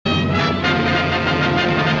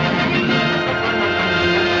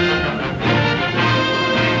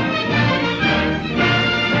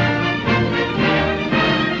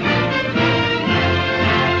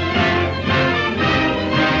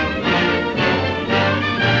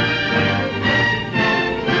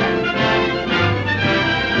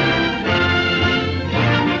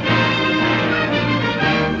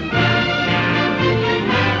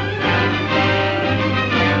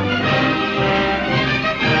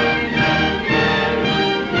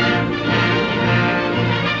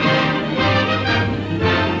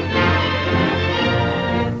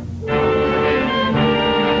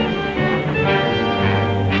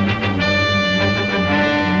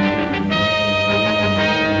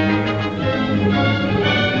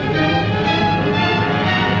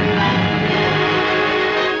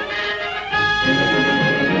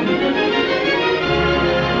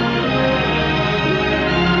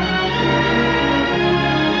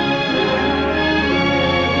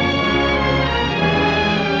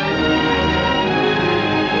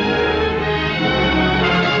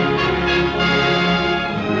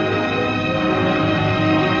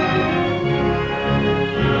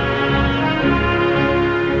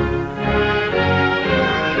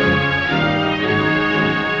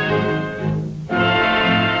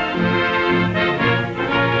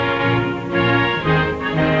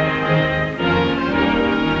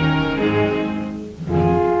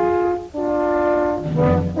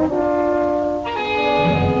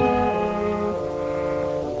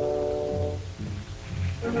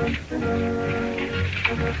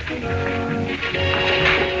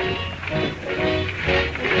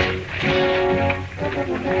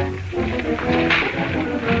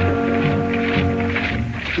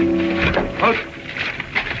Halt!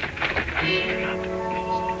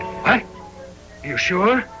 What? Are you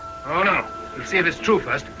sure? Oh, no. We'll see if it's true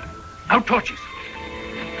first. Out torches.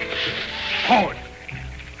 Forward.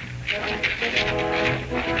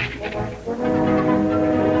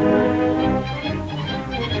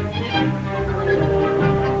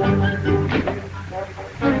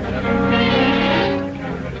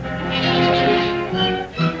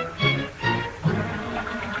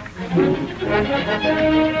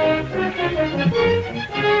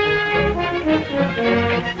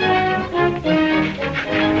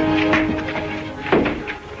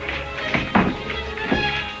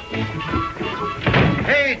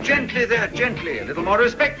 Hey, gently there, gently. A little more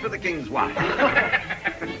respect for the king's wife.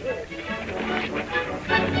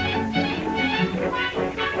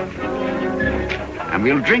 And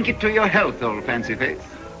we'll drink it to your health, old fancy face.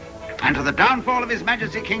 And to the downfall of His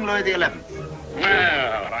Majesty King Louis XI.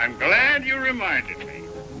 Well, I'm glad you reminded me.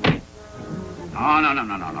 Oh,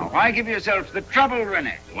 no. Why give yourself the trouble,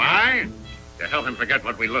 Rene? Why? To help him forget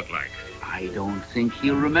what we look like. I don't think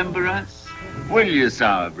he'll remember us. Will you,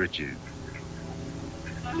 Sour Britches?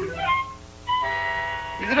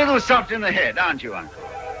 He's a little soft in the head, aren't you, Uncle?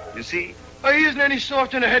 You see? Oh, he isn't any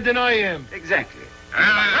softer in the head than I am. Exactly.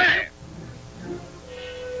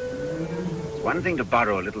 It's one thing to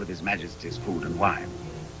borrow a little of His Majesty's food and wine,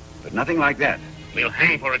 but nothing like that. We'll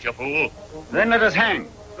hang for it, you fool. Then let us hang.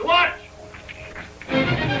 To watch! Hurry!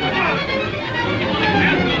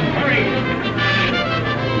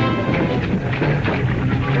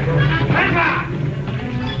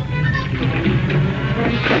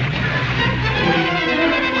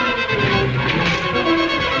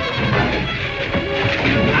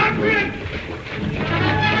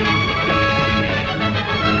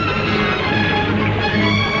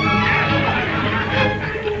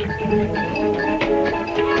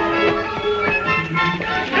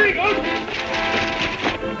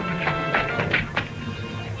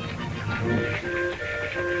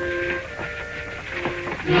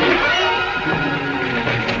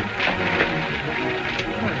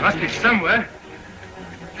 Must be somewhere.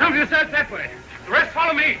 Come to yourself that way. The rest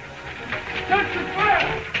follow me. Touch the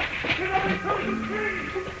fire! Get up and close the tree!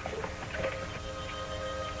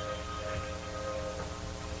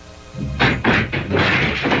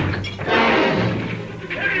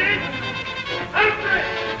 There he is! Alfred!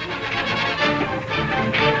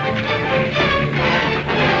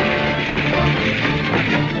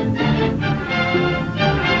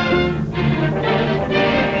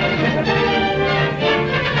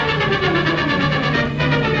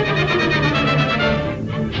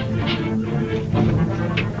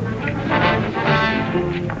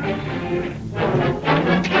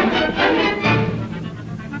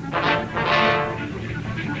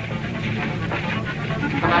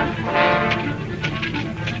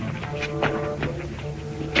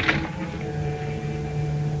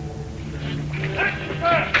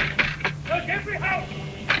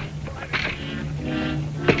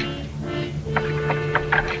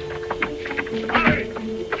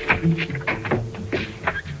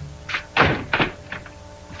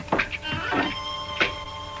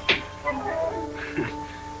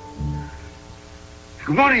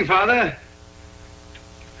 Good morning, Father.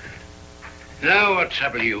 Now, what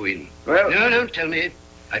trouble are you in? Well... No, don't tell me.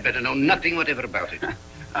 I'd better know nothing whatever about it.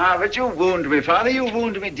 But you wound me, Father. You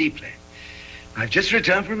wound me deeply. I've just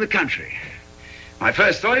returned from the country. My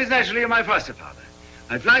first thought is naturally of my foster father.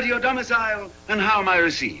 I fly to your domicile, and how am I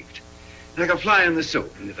received? Like a fly in the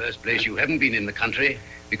soup. In the first place, you haven't been in the country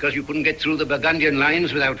because you couldn't get through the Burgundian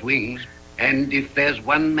lines without wings. And if there's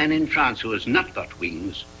one man in France who has not got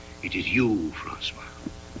wings, it is you, Francois.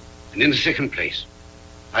 And in the second place,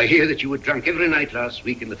 I hear that you were drunk every night last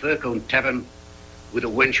week in the Fur-Cone Tavern with a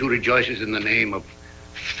wench who rejoices in the name of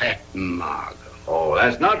Fat Margot. Oh,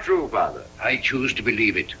 that's not true, Father. I choose to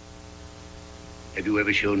believe it. Have you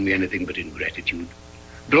ever shown me anything but ingratitude?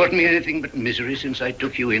 Brought me anything but misery since I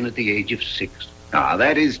took you in at the age of 6? Ah,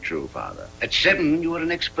 that is true, Father. At 7, you were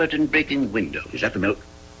an expert in breaking windows. Is that the milk?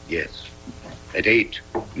 Yes. At 8,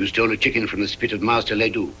 you stole a chicken from the spit of Master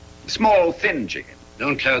Ledoux. Small, thin chicken.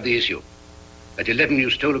 Don't cloud the issue. At 11, you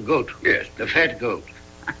stole a goat. Yes. The fat goat.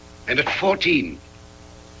 And at 14,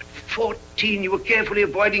 you were carefully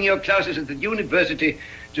avoiding your classes at the university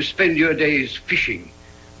to spend your days fishing,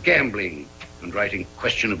 gambling, and writing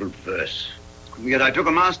questionable verse. Yet I took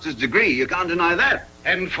a master's degree. You can't deny that.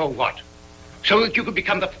 And for what? So that you could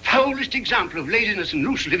become the foulest example of laziness and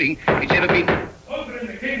loose living it's ever been. Open in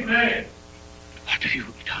the king's name. What have you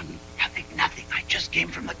done? Nothing. I just came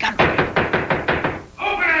from the country.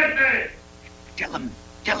 Open it, man!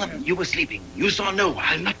 Tell them you were sleeping. You saw no one.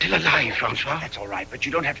 I'll not tell a lie, Francois. That's all right, but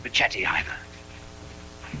you don't have to be chatty either.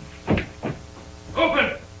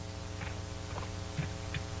 Open!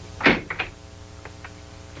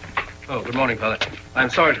 Oh, good morning, Father. I'm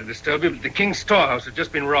sorry to disturb you, but the King's storehouse has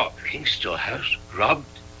just been robbed. King's storehouse?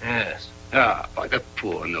 Robbed? Yes. Ah, by the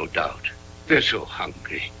poor, no doubt. They're so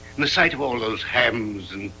hungry. And the sight of all those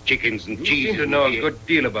hams and chickens and cheese. You seem to know a good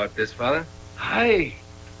deal about this, Father.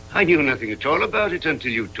 I knew nothing at all about it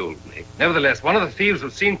until you told me. Nevertheless, one of the thieves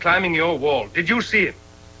was seen climbing your wall. Did you see him?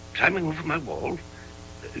 Climbing over my wall?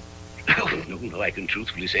 Oh, no, I can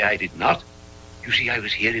truthfully say I did not. You see, I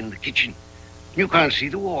was here in the kitchen. You can't see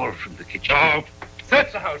the wall from the kitchen. Oh,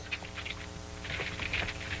 search the house.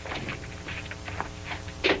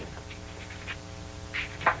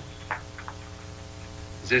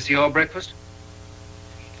 Is this your breakfast?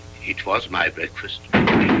 It was my breakfast.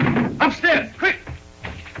 Upstairs, quick!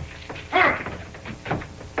 Hurry!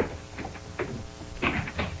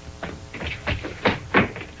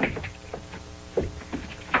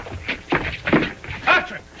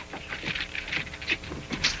 Katherine!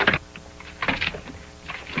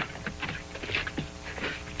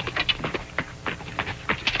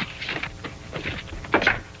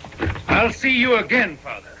 I'll see you again,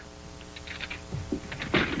 Father.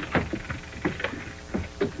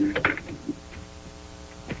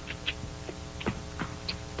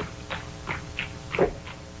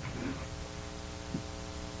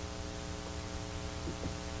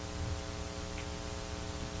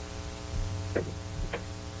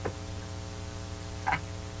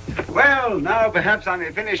 Well, now perhaps I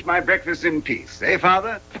may finish my breakfast in peace. Eh,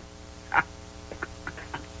 Father?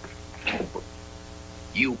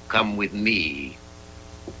 You come with me.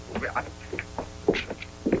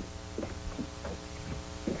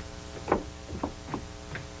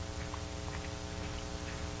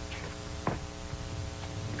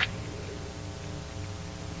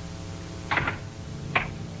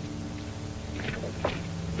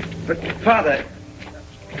 But, Father...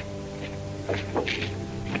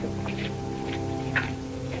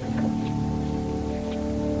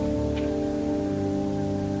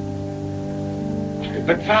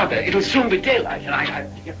 But, Father, it'll soon be daylight, and I...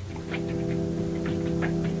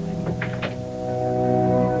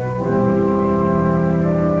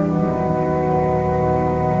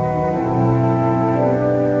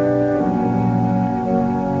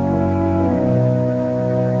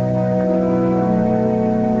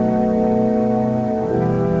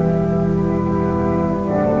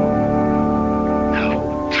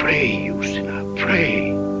 Now, pray, you sinner, pray.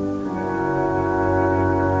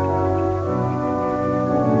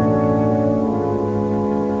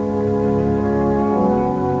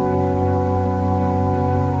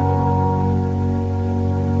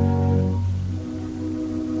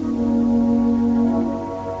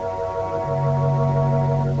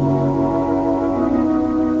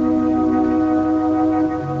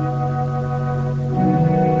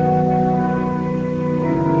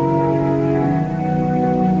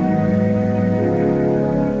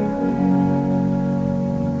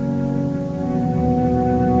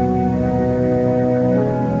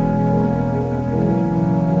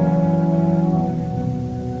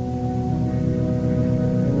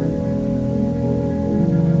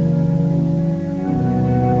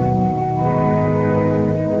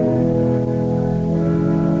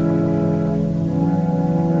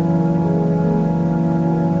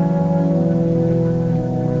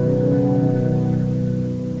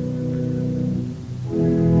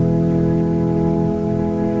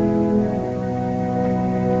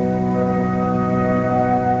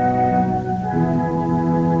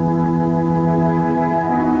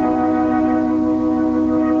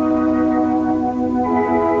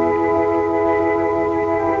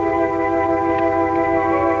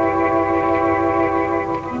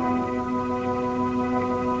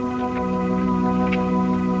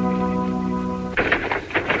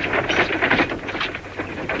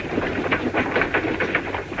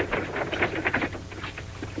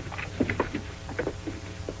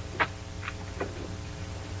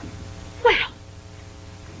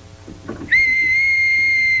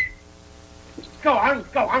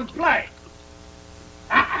 Go on, play.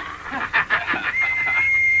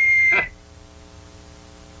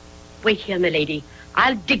 Wait here, milady.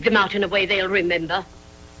 I'll dig them out in a way they'll remember.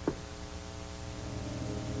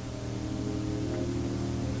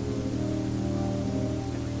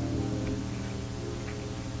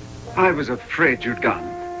 I was afraid you'd gone.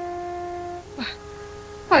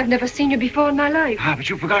 I've never seen you before in my life. Ah, but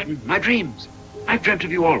you've forgotten my dreams. I've dreamt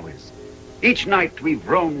of you always. Each night we've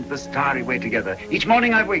roamed the starry way together. Each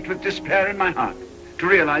morning I've waked with despair in my heart, to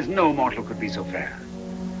realize no mortal could be so fair.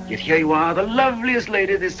 Yet here you are, the loveliest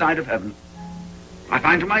lady this side of heaven. I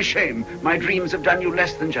find to my shame, my dreams have done you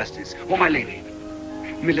less than justice. Oh, my lady,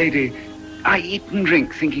 I eat and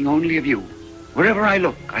drink thinking only of you. Wherever I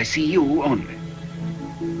look, I see you only.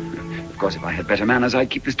 Of course, if I had better manners, I'd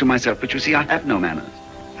keep this to myself, but you see, I have no manners.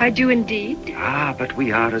 I do indeed. Ah, but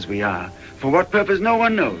we are as we are. For what purpose, no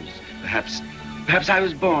one knows. Perhaps I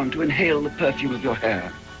was born to inhale the perfume of your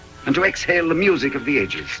hair and to exhale the music of the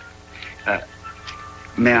ages.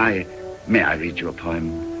 May I read you a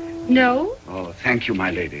poem? No? Oh, thank you,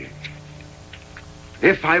 my lady.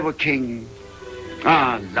 If I were king,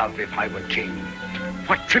 love, if I were king,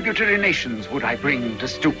 what tributary nations would I bring to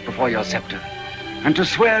stoop before your scepter and to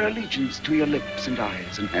swear allegiance to your lips and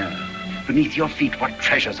eyes and hair? Beneath your feet, what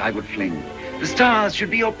treasures I would fling. The stars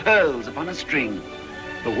should be your pearls upon a string.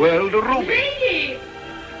 The world a ruby. Lady!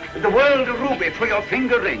 The world a ruby for your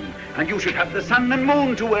finger ring. And you should have the sun and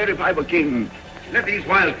moon to wear if I were king. Let these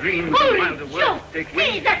wild dreams and wilder words take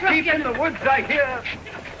wing. Deep in the woods I hear.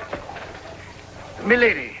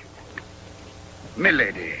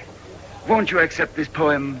 Milady, won't you accept this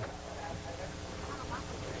poem?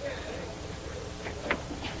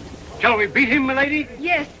 Shall we beat him, milady?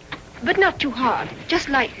 Yes, but not too hard. Just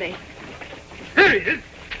lightly. Here he is.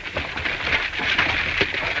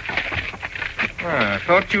 I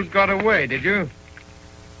thought you'd got away, did you?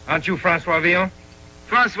 Aren't you Francois Villon?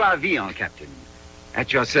 Francois Villon, Captain.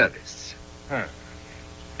 At your service. Huh.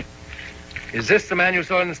 Is this the man you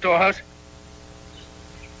saw in the storehouse?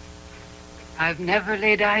 I've never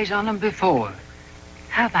laid eyes on him before.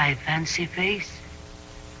 Have I, Fancy Face?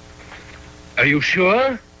 Are you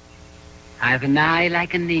sure? I've an eye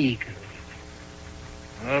like an eagle.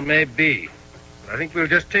 Well, maybe. I think we'll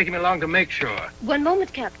just take him along to make sure. One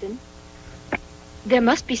moment, Captain. There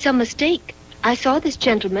must be some mistake. I saw this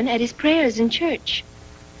gentleman at his prayers in church.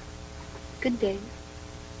 Good day.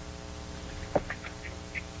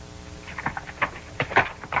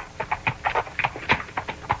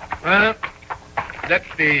 Well, let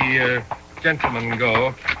the gentleman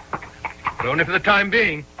go. But only for the time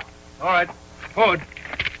being. All right, forward.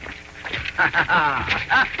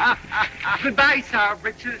 Goodbye, Sir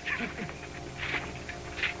Richard.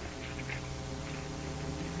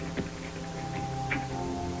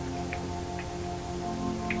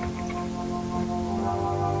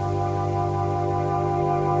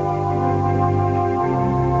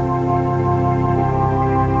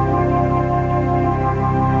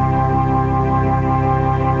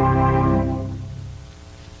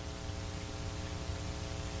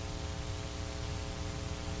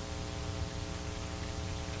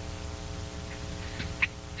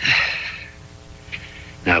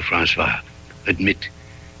 Now, Francois, admit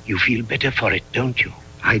you feel better for it, don't you?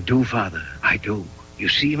 I do, Father, I do. You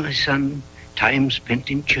see, my son, time spent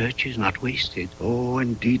in church is not wasted. Oh,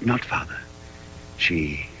 indeed not, Father.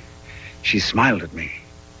 She smiled at me.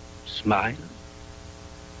 Smile?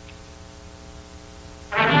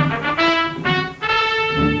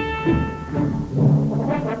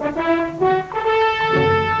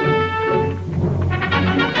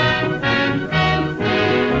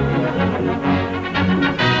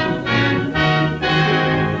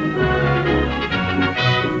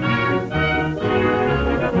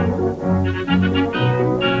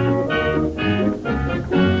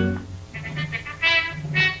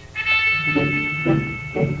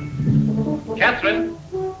 Katherine.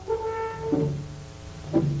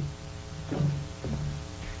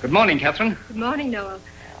 Good morning, Katherine. Good morning, Noel.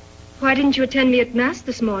 Why didn't you attend me at Mass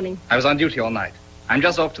this morning? I was on duty all night. I'm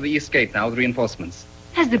just off to the East Gate now with reinforcements.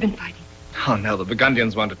 Has there been fighting? Oh, no, the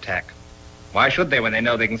Burgundians won't attack. Why should they when they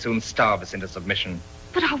know they can soon starve us into submission?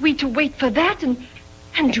 But are we to wait for that and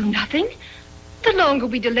do nothing? The longer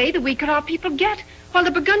we delay, the weaker our people get, while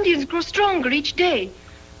the Burgundians grow stronger each day.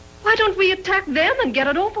 Why don't we attack them and get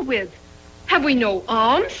it over with? Have we no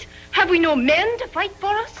arms? Have we no men to fight for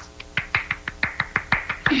us?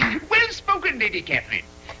 Well spoken, Lady Katherine.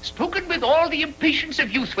 Spoken with all the impatience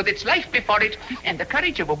of youth with its life before it and the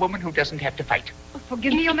courage of a woman who doesn't have to fight. Oh,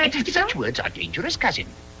 forgive me, Your Majesty. Such words are dangerous, cousin.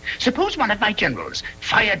 Suppose one of my generals,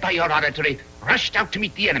 fired by your oratory, rushed out to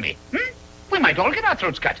meet the enemy. We might all get our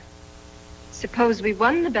throats cut. Suppose we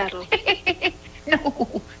won the battle.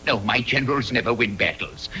 No, my generals never win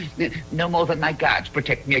battles. No more than my guards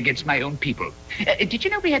protect me against my own people. Did you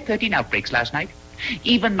know we had 13 outbreaks last night?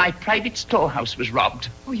 Even my private storehouse was robbed.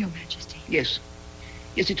 Oh, Your Majesty. Yes,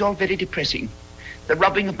 it's all very depressing. The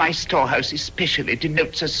robbing of my storehouse especially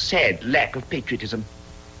denotes a sad lack of patriotism.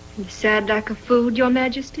 And a sad lack of food, Your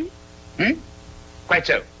Majesty? Quite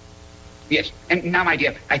so. Yes, and now, my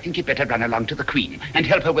dear, I think you'd better run along to the Queen and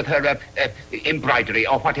help her with her embroidery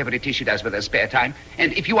or whatever it is she does with her spare time.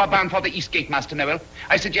 And if you are bound for the East Gate, Master Noel,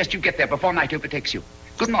 I suggest you get there before night overtakes you.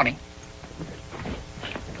 Good morning.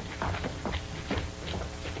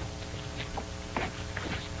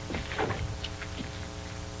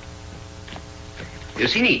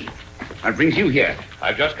 Yossini, what brings you here?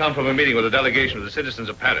 I've just come from a meeting with a delegation of the citizens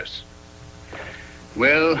of Paris.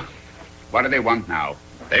 Well, what do they want now?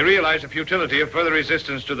 They realize the futility of further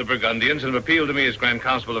resistance to the Burgundians and have appealed to me as Grand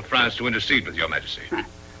Constable of France to intercede with your majesty.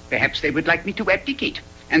 Perhaps they would like me to abdicate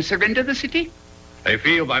and surrender the city? They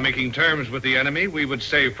feel by making terms with the enemy, we would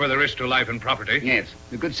save further risk to life and property. Yes,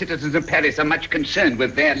 the good citizens of Paris are much concerned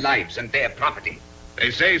with their lives and their property. They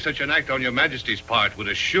say such an act on your majesty's part would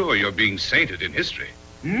assure your being sainted in history.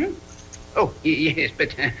 Oh, yes,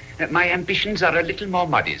 but my ambitions are a little more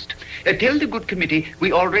modest. Tell the good committee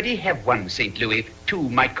we already have one St. Louis. Two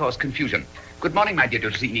might cause confusion. Good morning, my dear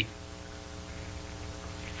Dorsini.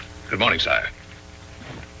 Good morning, sire.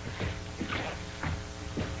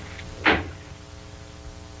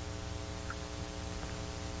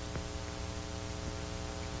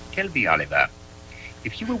 Tell me, Oliver,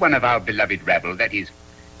 if you were one of our beloved rabble, that is,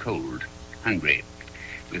 cold, hungry,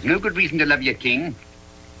 with no good reason to love your king,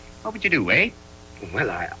 what would you do, eh?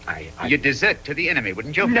 Well, You'd desert to the enemy,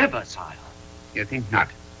 wouldn't you? Never, sire. You think not?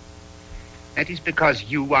 That is because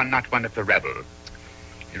you are not one of the rabble.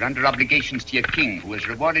 You're under obligations to your king, who has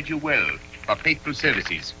rewarded you well for faithful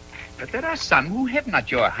services. But there are some who have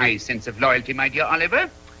not your high sense of loyalty, my dear Oliver.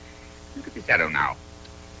 Look at this arrow now.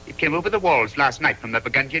 It came over the walls last night from the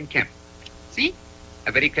Burgundian camp. See?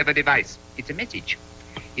 A very clever device. It's a message.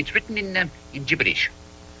 It's written in gibberish.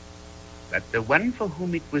 But the one for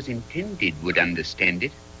whom it was intended would understand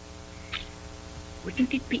it.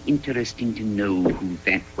 Wouldn't it be interesting to know who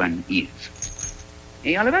that one is?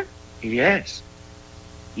 Eh, Oliver? Yes.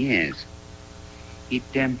 Yes. It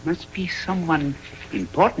must be someone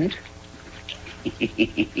important.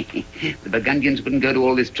 The Burgundians wouldn't go to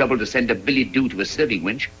all this trouble to send a billet-doux to a serving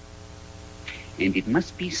wench. And it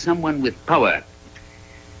must be someone with power.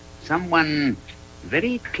 Someone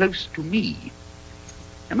very close to me.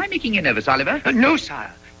 Am I making you nervous, Oliver? No,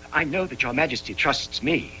 sire. I know that your majesty trusts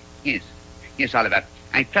me. Yes. Yes, Oliver.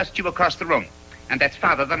 I trust you across the room. And that's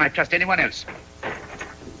farther than I trust anyone else.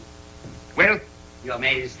 Well? Your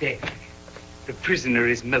majesty, the prisoner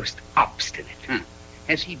is most obstinate.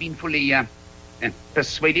 Has he been fully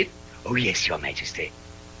persuaded? Oh, yes, your majesty.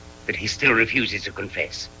 But he still refuses to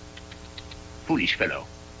confess. Foolish fellow.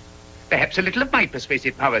 Perhaps a little of my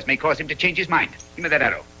persuasive powers may cause him to change his mind. Give me that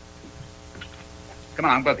arrow. Come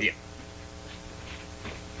on, both of you.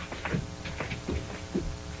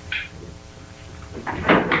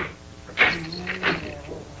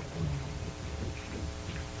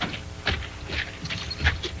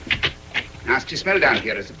 Nasty smell down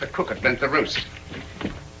here as if the cook had burnt the roast.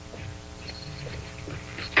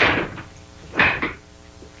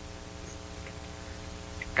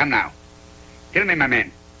 Come now. Tell me, my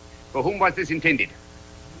man, for whom was this intended?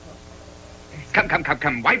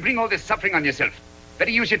 Come. Why bring all this suffering on yourself?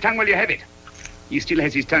 Better use your tongue while you have it. He still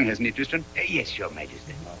has his tongue, hasn't he, Tristan? Yes, your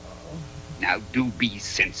majesty. Now, do be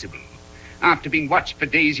sensible. After being watched for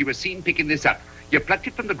days, you were seen picking this up. You plucked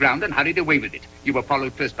it from the ground and hurried away with it. You were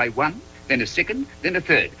followed first by one, then a second, then a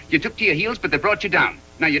third. You took to your heels, but they brought you down.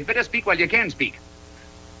 Now, you'd better speak while you can speak.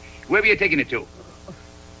 Where were you taking it to?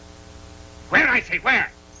 Where, I say,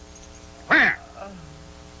 where? Where?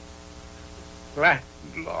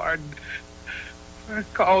 Landlord,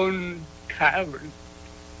 Macon Tavern.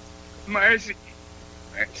 Mercy.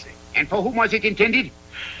 Mercy. And for whom was it intended?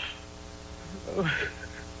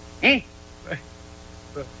 Eh?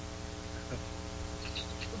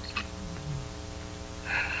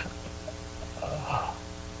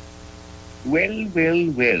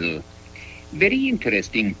 Well. Very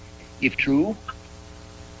interesting, if true.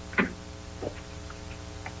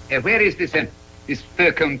 Where is this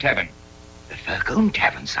Furcone Tavern? The Furcone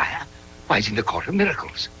Tavern, sire? Why, it's in the Court of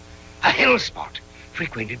Miracles. A hell spot,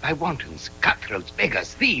 frequented by wantons, cutthroats,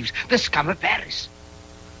 beggars, thieves, the scum of Paris.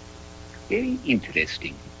 Very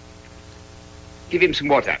interesting. Give him some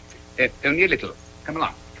water. Only a little. Come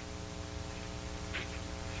along.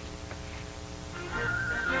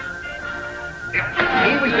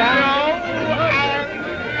 Here we go.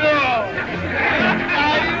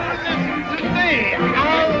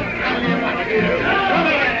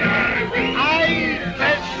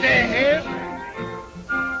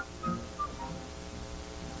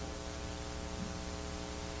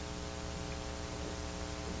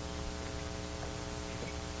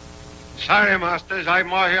 Sorry, masters. I've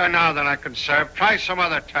more here now than I can serve. Try some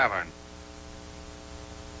other tavern.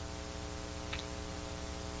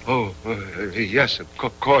 Oh, yes, of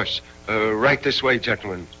course. Right this way,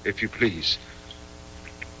 gentlemen, if you please.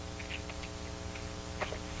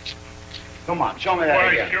 Come on, show me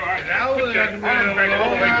that again.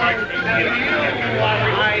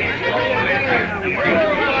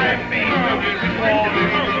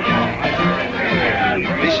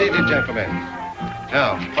 Be seated, gentlemen.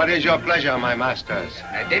 Now, what is your pleasure, my masters?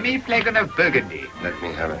 A demi-flagon of Burgundy. Let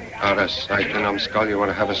me have it. Out of sight, you numbskull. You want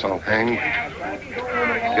to have us all hanged?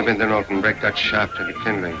 Give me the note and break that shaft to the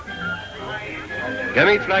kindling.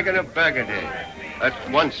 Demi-flagon of Burgundy. At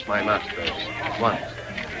once, my masters. At once.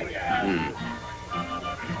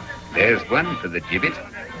 There's one for the gibbet.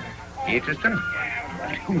 Here, Tristan.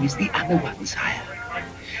 But who is the other one, sire?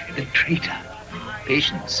 The traitor.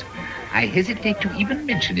 Patience. I hesitate to even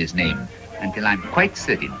mention his name until I'm quite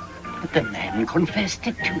certain. But the man confessed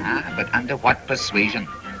it to me. Ah, but under what persuasion?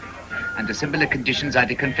 Under similar conditions,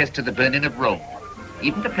 I'd confess to the burning of Rome,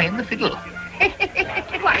 even to playing the fiddle.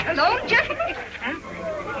 Why, hello, gentlemen.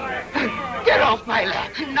 Get off my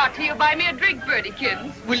lap. Not till you buy me a drink,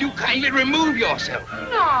 Birdykins. Will you kindly remove yourself?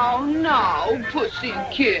 No,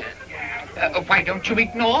 Pussykins. Why don't you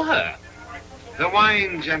ignore her? The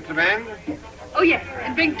wine, gentlemen. Oh, yes,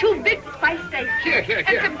 and bring 2 big spiced steaks. Here.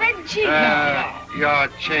 And some bread and cheese. Your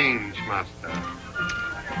change, master.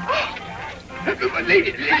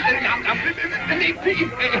 Lady, please.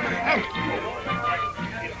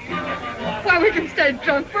 Why, we can stay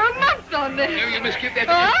drunk for a month on this. No, you must give that...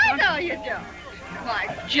 Oh, no, you don't. My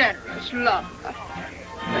generous lover.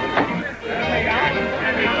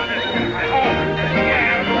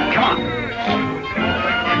 Come on.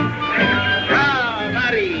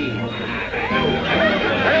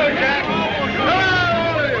 Hello, Jack. Oh,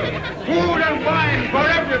 food and wine for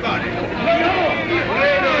everybody.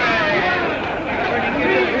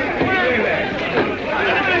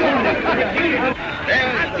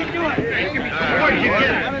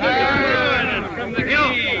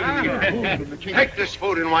 Take this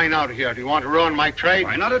food and wine out of here. Do you want to ruin my trade?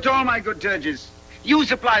 Why, not at all, my good Turgis. You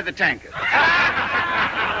supply the tankers.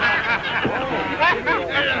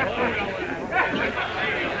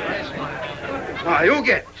 Why, you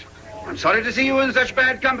get. I'm sorry to see you in such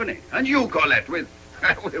bad company. And you, Colette, with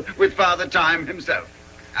Father Time himself.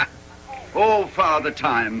 Oh, Father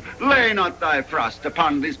Time, lay not thy frost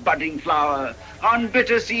upon this budding flower. On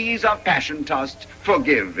bitter seas of passion tossed,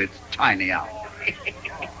 forgive its tiny hour.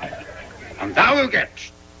 And thou will get.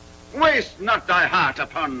 Waste not thy heart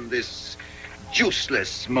upon this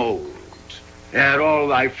juiceless mold. Ere all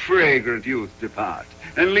thy fragrant youth depart,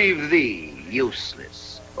 and leave thee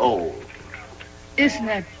useless, old. Isn't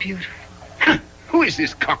that beautiful? Who is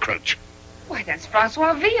this cockroach? Why, that's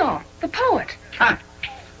Francois Villon, the poet. Ha!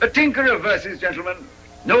 A tinker of verses, gentlemen.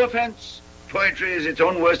 No offense. Poetry is its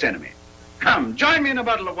own worst enemy. Come, join me in a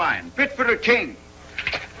bottle of wine, fit for a king.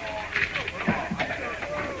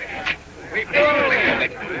 We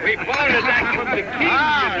borrowed that from the king.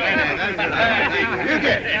 You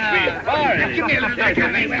get it. Give me a little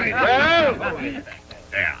Well,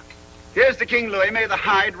 there. Here's the King Louis. May the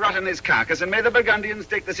hide rot in his carcass, and may the Burgundians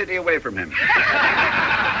take the city away from him.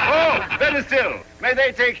 Oh, better still, may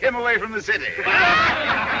they take him away from the city.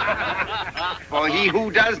 For he who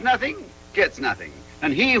does nothing gets nothing,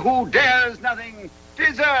 and he who dares nothing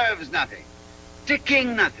deserves nothing. To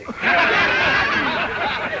king nothing.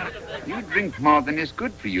 You drink more than is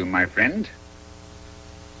good for you, my friend.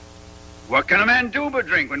 What can a man do but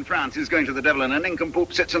drink when France is going to the devil and a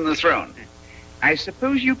nincompoop sits on the throne? I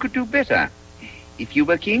suppose you could do better if you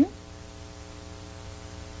were king?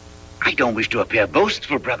 I don't wish to appear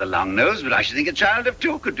boastful, Brother Longnose, but I should think a child of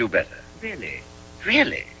 2 could do better. Really?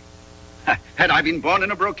 Really? Had I been born in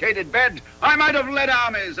a brocaded bed, I might have led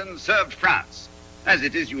armies and served France. As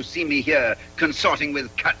it is, you see me here consorting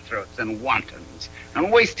with cutthroats and wantons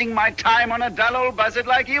and wasting my time on a dull old buzzard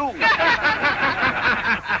like you.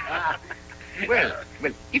 Well,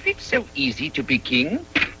 if it's so easy to be king,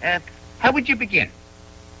 how would you begin?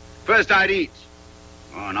 First, I'd eat.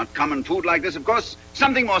 Oh, not common food like this, of course.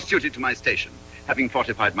 Something more suited to my station. Having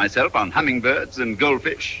fortified myself on hummingbirds and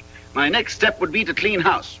goldfish, my next step would be to clean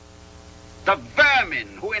house. The vermin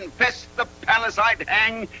who infest the palace I'd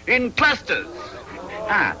hang in clusters.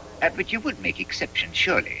 But you would make exception,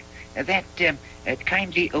 surely. That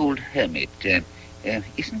kindly old hermit,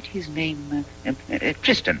 isn't his name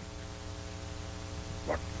Tristan?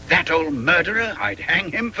 What, that old murderer? I'd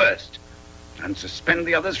hang him first and suspend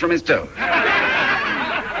the others from his toes.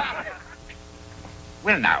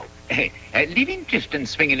 Well, now, leaving Tristan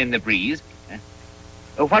swinging in the breeze,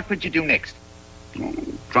 what would you do next?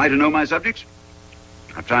 Try to know my subjects.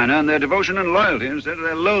 I'd try and earn their devotion and loyalty instead of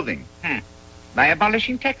their loathing. By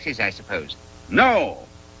abolishing taxes, I suppose. No,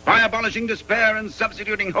 by abolishing despair and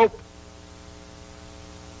substituting hope.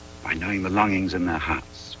 By knowing the longings in their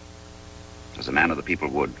hearts, as a man of the people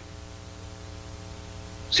would.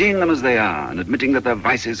 Seeing them as they are and admitting that their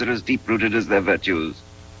vices are as deep-rooted as their virtues,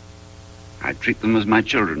 I treat them as my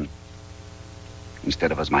children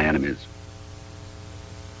instead of as my enemies.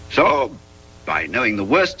 So, by knowing the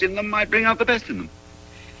worst in them, I bring out the best in them.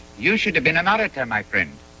 You should have been an orator, my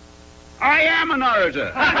friend. I am an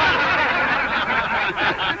orator.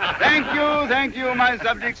 Thank you, my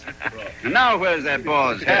subjects. And now where's that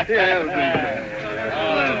pause?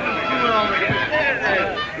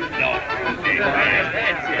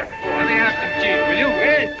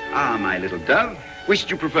 Ah, my little dove. Which do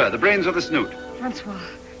you prefer, the brains or the snoot? Francois,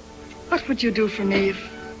 what would you do for me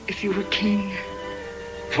if you were king?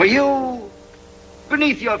 For you,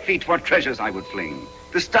 beneath your feet, what treasures I would fling.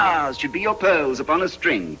 The stars should be your pearls upon a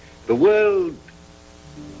string. The world...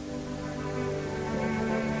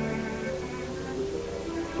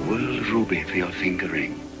 The world ruby for your finger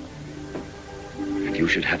ring. And you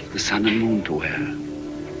should have the sun and moon to wear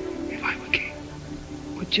if I were king.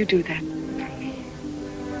 Would you do that for me?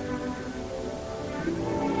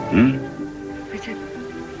 I said,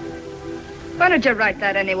 why did you write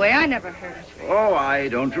that anyway? I never heard it. Oh, I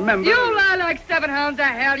don't remember. You lie like 7 hounds of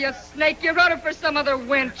hell, you snake. You wrote it for some other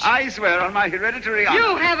wench. I swear on my hereditary honor.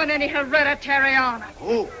 You haven't any hereditary honor.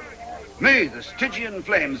 Oh, may the Stygian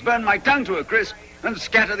flames burn my tongue to a crisp and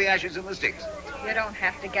scatter the ashes in the sticks. You don't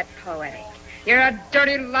have to get poetic. You're a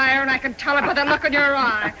dirty liar, and I can tell it by the look in your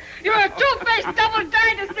eye. You're a two-faced,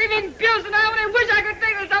 double-dyed, deceiving abuse, and I only wish I could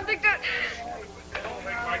think of something to...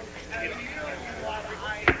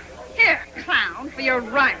 Here, clown, for your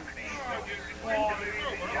rhyme.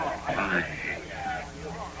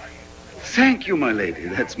 Thank you, my lady.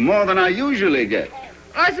 That's more than I usually get.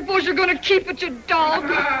 I suppose you're going to keep it, you dog.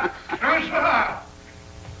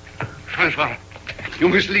 Francois, you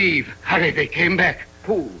must leave. Hurry, they came back.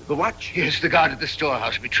 Who? The watch? Yes, the guard at the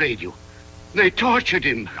storehouse betrayed you. They tortured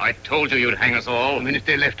him. I told you you'd hang us all. The minute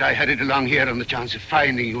they left, I headed along here on the chance of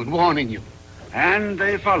finding you and warning you. And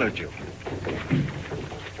they followed you.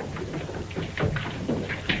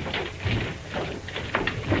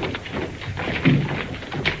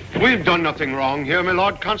 We've done nothing wrong here, my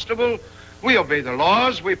Lord Constable. We obey the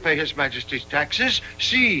laws. We pay His Majesty's taxes.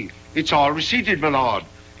 See, it's all receipted, my Lord.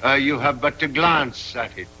 You have but to glance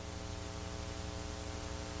at it.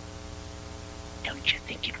 Don't you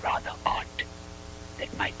think it rather odd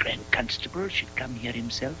that my Grand Constable should come here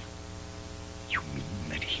himself? You mean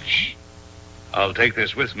that he... I'll take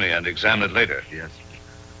this with me and examine it later. Yes.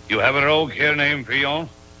 You have a rogue here named Villon?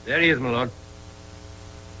 There he is, my lord.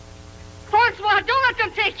 Francois, don't let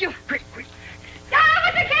them take you. Quick, quick. Down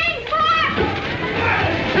with the king,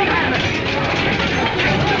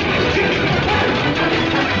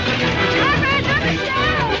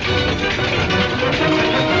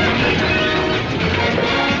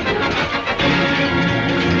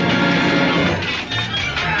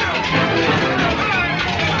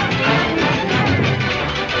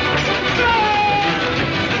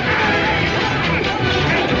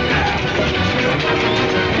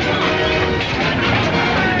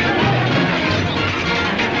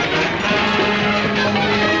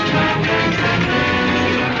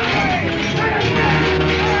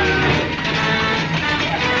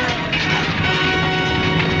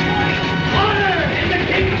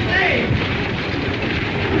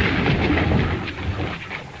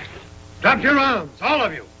 Drop your arms, all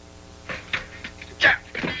of you.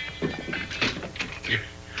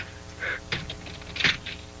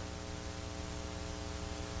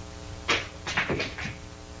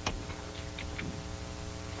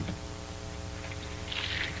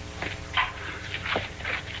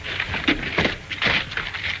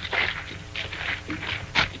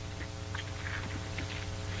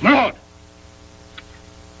 My lord.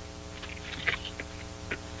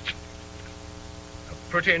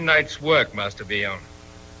 Pretty night's work, Master Villon.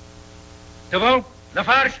 Devaux,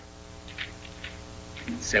 Lafarge.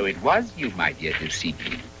 So it was you, my dear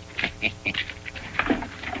deceiver.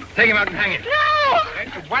 Take him out and hang him.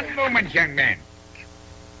 No! One moment, young man.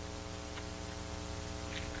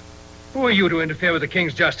 Who are you to interfere with the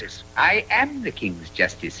king's justice? I am the king's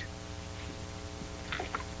justice.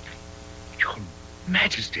 Your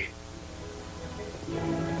Majesty.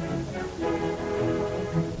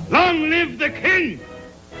 Long live the king!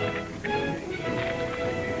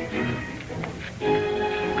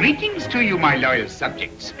 Greetings to you, my loyal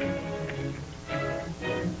subjects.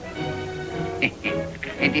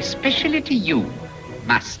 And especially to you,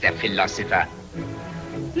 master philosopher.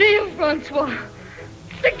 Kneel, Francois.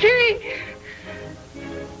 The king!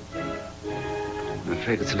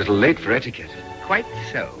 afraid it's a little late for etiquette. Quite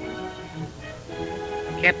so.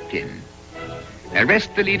 Captain,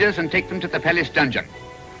 arrest the leaders and take them to the palace dungeon.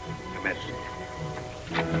 Your Majesty.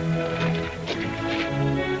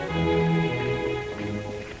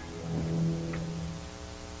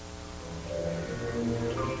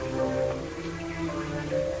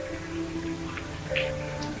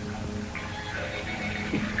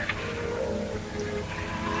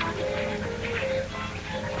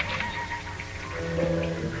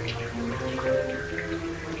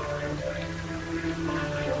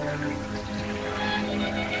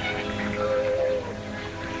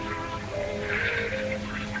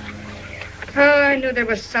 I knew there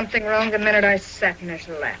was something wrong the minute I sat in his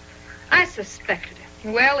lap. I suspected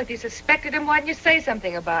him. Well, if you suspected him, why didn't you say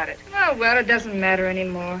something about it? Oh, well, it doesn't matter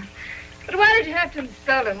anymore. But why did you have to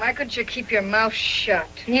insult him? Why couldn't you keep your mouth shut?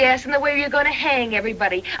 Yes, and the way you're going to hang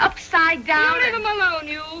everybody. Upside down. You leave him alone,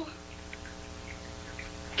 you.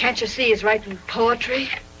 Can't you see he's writing poetry?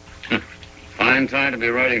 Fine time to be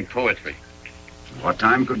writing poetry. What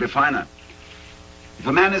time could be finer? If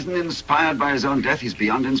a man isn't inspired by his own death, he's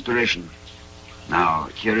beyond inspiration. Now,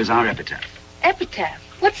 here is our epitaph. Epitaph?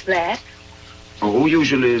 What's that? Oh,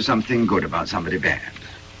 usually something good about somebody bad.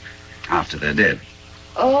 After they're dead.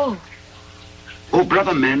 Oh. O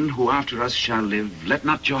brother men who after us shall live, let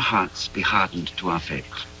not your hearts be hardened to our fate.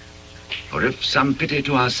 For if some pity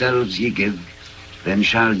to ourselves ye give, then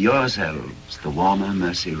shall yourselves the warmer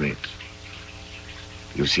mercy rate.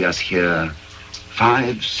 You see us here,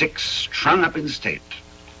 5, 6, strung up in state.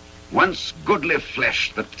 Once goodly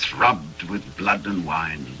flesh that throbbed with blood and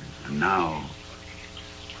wine, and now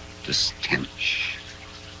the stench,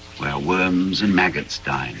 where worms and maggots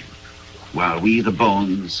dine, while we the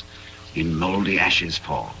bones in mouldy ashes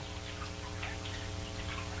fall.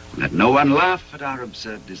 Let no one laugh at our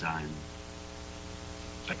absurd design,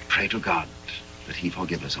 but pray to God that he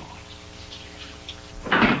forgive us all.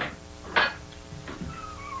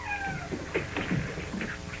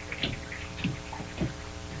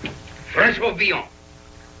 Francois Villon.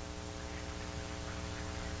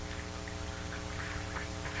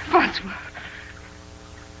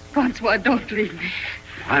 Francois, don't leave me.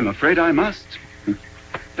 I'm afraid I must.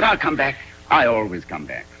 But I'll come back. I always come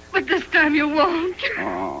back. But this time you won't.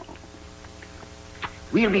 Oh.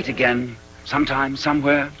 We'll meet again, sometime,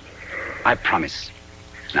 somewhere. I promise.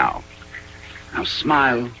 Now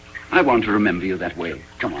smile. I want to remember you that way.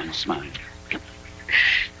 Come on, smile. Come.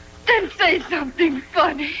 Then say something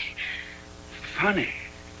funny. Funny?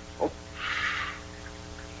 Oh.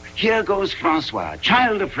 Here goes Francois,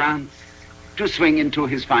 child of France, to swing into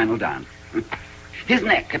his final dance. His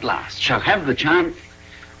neck, at last, shall have the chance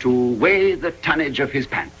to weigh the tonnage of his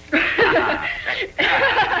pants.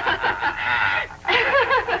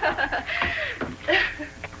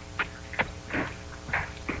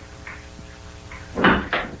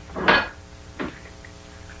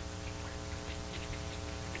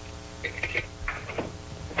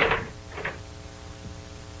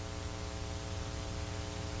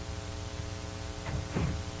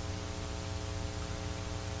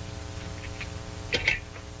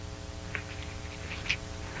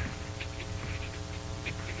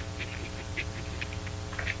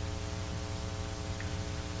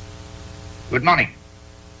 Good morning.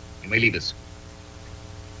 You may leave us.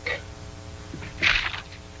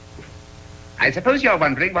 I suppose you're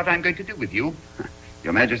wondering what I'm going to do with you.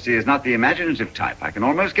 Your Majesty is not the imaginative type. I can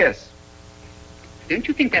almost guess. Don't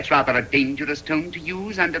you think that's rather a dangerous tone to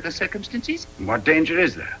use under the circumstances? What danger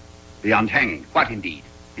is there? Beyond hanging. What indeed?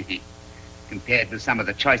 Compared with some of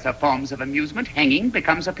the choicer forms of amusement, hanging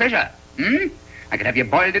becomes a pleasure. I could have you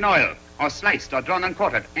boiled in oil, or sliced, or drawn and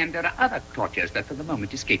quartered, and there are other tortures that for the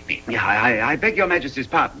moment escape me. Yeah, I beg your Majesty's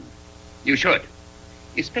pardon. You should.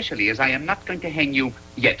 Especially as I am not going to hang you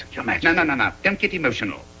yet. Your Majesty. No. Don't get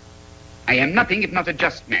emotional. I am nothing if not a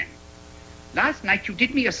just man. Last night you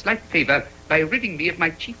did me a slight favor by ridding me of my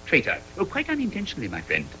chief traitor. Oh, quite unintentionally, my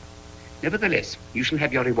friend. Nevertheless, you shall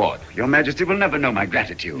have your reward. Your Majesty will never know my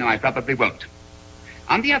gratitude. No, I probably won't.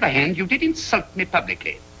 On the other hand, you did insult me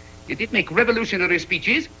publicly. You did make revolutionary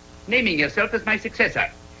speeches, naming yourself as my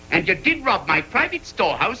successor. And you did rob my private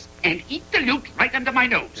storehouse and eat the loot right under my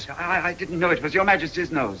nose. I didn't know it was your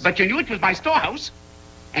Majesty's nose. But you knew it was my storehouse.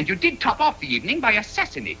 And you did top off the evening by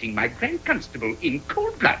assassinating my Grand Constable in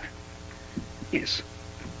cold blood. Yes.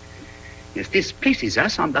 Yes, this places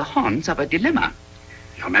us on the horns of a dilemma.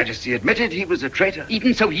 Your Majesty admitted he was a traitor.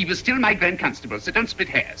 Even so, he was still my Grand Constable, so don't split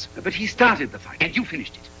hairs. But he started the fight. And you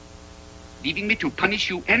finished it, leaving me to punish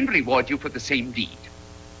you and reward you for the same deed.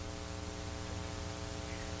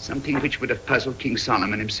 Something which would have puzzled King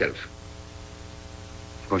Solomon himself.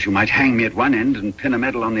 course, you might hang me at one end and pin a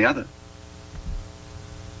medal on the other.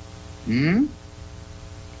 Hmm?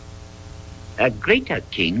 A greater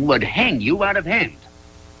king would hang you out of hand.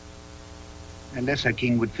 A lesser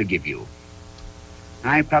king would forgive you.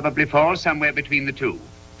 I probably fall somewhere between the two.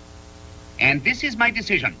 And this is my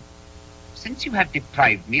decision. Since you have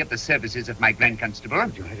deprived me of the services of my Grand Constable,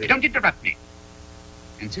 don't interrupt me.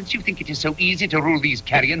 And since you think it is so easy to rule these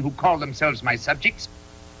carrion who call themselves my subjects,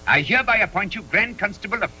 I hereby appoint you Grand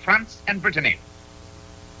Constable of France and Brittany.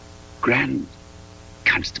 Grand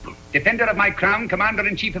Constable? Defender of my crown,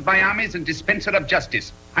 commander-in-chief of my armies, and dispenser of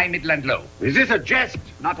justice, high, middle, and low. Is this a jest?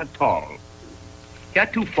 Not at all.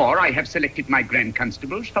 Heretofore, I have selected my Grand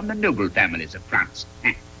Constables from the noble families of France,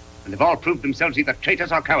 and have all proved themselves either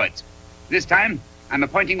traitors or cowards. This time, I'm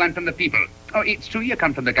appointing one from the people. Oh, it's true you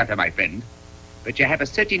come from the gutter, my friend, but you have a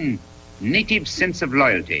certain native sense of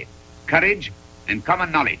loyalty, courage, and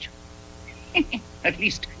common knowledge. At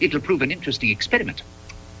least, it'll prove an interesting experiment.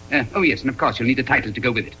 Oh, yes, and of course, you'll need a title to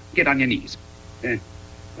go with it. Get on your knees. Oh,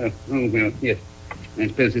 well, yes. I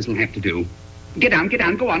suppose this'll have to do. Get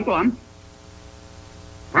down, go on.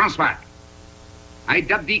 Francois, I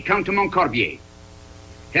dub thee Count de Montcorbier,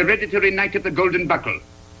 hereditary knight of the Golden Buckle.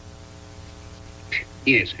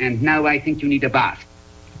 Yes, and now I think you need a bath.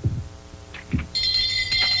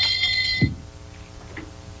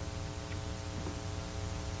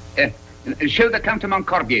 Show the Count de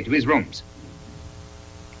Montcorbier to his rooms.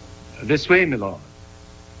 This way, my lord.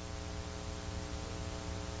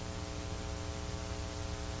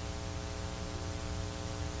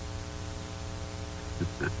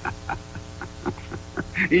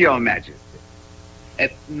 Your Majesty.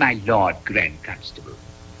 My Lord Grand Constable.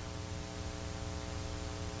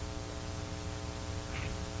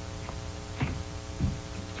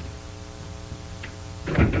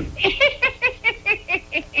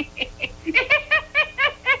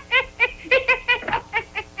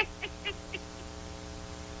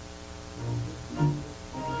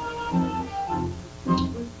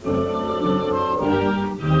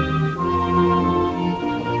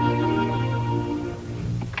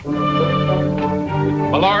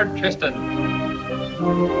 Lord Tristan.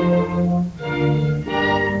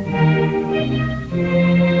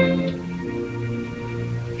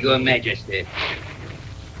 Your Majesty.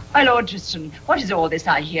 My Lord Tristan, what is all this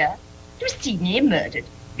I hear? You see me murdered?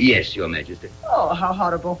 Yes, Your Majesty. Oh, how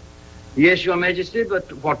horrible. Yes, Your Majesty,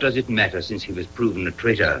 but what does it matter since he was proven a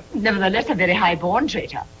traitor? Nevertheless, a very high-born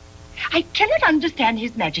traitor. I cannot understand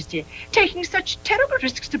His Majesty taking such terrible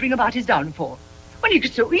risks to bring about his downfall, when you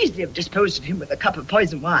could so easily have disposed of him with a cup of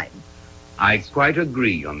poison wine. I quite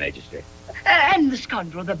agree, Your Majesty. And the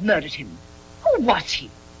scoundrel that murdered him, who was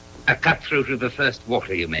he? A cutthroat of the first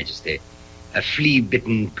water, Your Majesty. A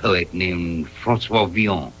flea-bitten poet named Francois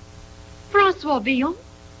Villon. Francois Villon?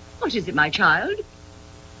 What is it, my child?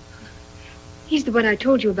 He's the one I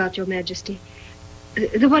told you about, Your Majesty.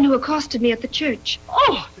 The one who accosted me at the church.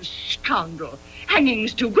 Oh, the scoundrel.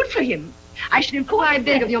 Hanging's too good for him. I shall inform... I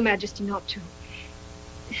beg of Your Majesty not to.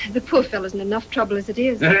 The poor fellow's in enough trouble as it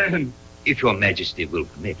is. If Your Majesty will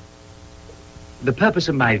permit. The purpose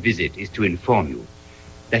of my visit is to inform you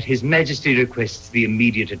that His Majesty requests the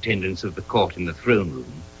immediate attendance of the court in the throne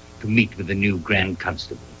room to meet with the new Grand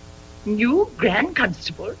Constable. New Grand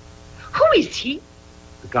Constable? Who is he?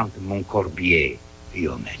 The Count de Montcorbier,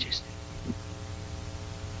 Your Majesty.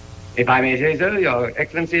 If I may say so, Your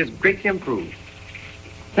Excellency is greatly improved.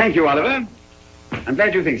 Thank you, Oliver. I'm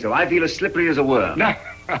glad you think so. I feel as slippery as a worm. No.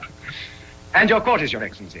 And your quarters, Your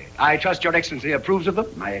Excellency. I trust Your Excellency approves of them?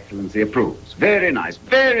 My Excellency approves. Very nice,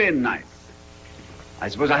 very nice. I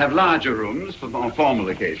suppose I have larger rooms for more formal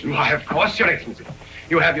occasions. Why, of course, Your Excellency.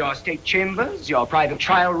 You have your state chambers, your private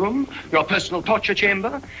trial room, your personal torture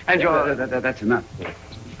chamber, and your... That's enough.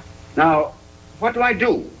 Now, what do I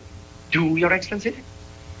do? Do, Your Excellency?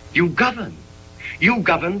 You govern. You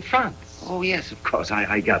govern France. Oh, yes, of course,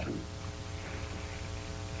 I govern.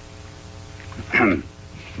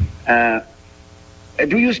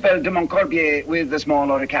 Do you spell de Montcorbier with a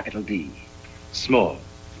small or a capital D? Small.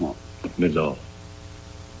 Small. Milord.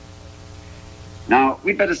 Now,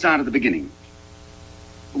 we'd better start at the beginning.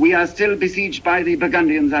 We are still besieged by the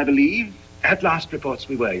Burgundians, I believe. At last reports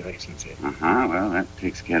we were, Your Excellency. Well, that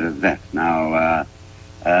takes care of that. Now,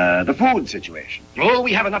 the food situation. Oh,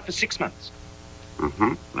 we have enough for 6 months.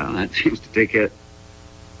 Well, that seems to take care...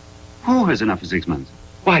 Who has enough for 6 months?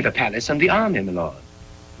 Why, the palace and the army, my lord.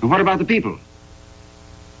 And what about the people?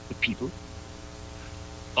 The people?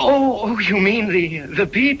 Oh, you mean the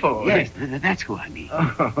people? Yes, that's who I mean.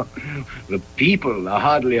 Oh, the people are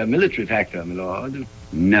hardly a military factor, my lord.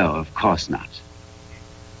 No, of course not.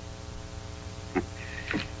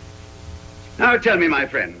 Now tell me, my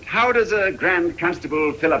friend, how does a Grand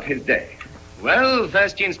Constable fill up his day? Well,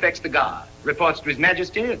 first he inspects the guard, reports to His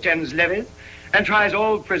Majesty, attends levees, and tries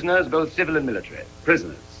all prisoners, both civil and military.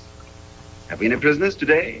 Prisoners? Have we any prisoners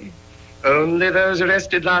today? Only those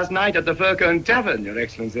arrested last night at the Furcone Tavern, Your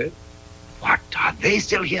Excellency. What? Are they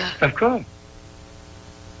still here? Of course.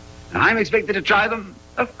 And I'm expected to try them?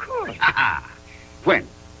 Of course. When?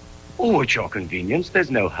 Oh, at your convenience.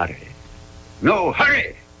 There's no hurry. No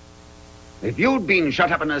hurry? If you'd been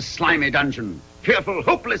shut up in a slimy dungeon, fearful,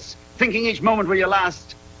 hopeless, thinking each moment were your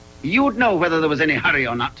last, you'd know whether there was any hurry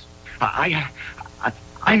or not. I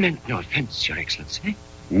meant no offense, Your Excellency.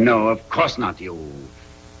 No, of course not, you.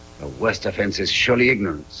 The worst offense is surely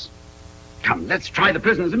ignorance. Come, let's try the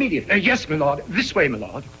prisoners immediately. Yes, my lord. This way, my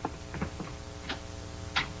lord.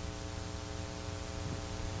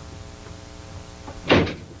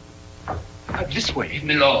 This way,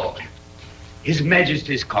 my lord. His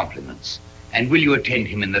Majesty's compliments. And will you attend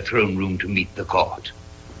him in the throne room to meet the court?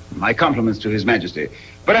 My compliments to His Majesty.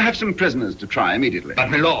 But I have some prisoners to try immediately. But,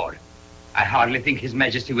 my lord, I hardly think His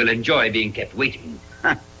Majesty will enjoy being kept waiting.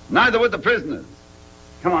 Neither would the prisoners.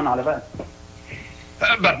 Come on, Oliver.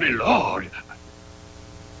 But, my lord...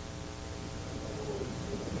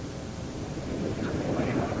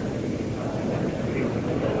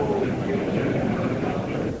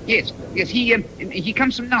 Yes, he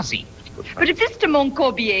comes from Nancy. But if this de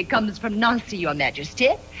Montcorbier comes from Nancy, Your Majesty,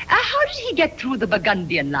 how did he get through the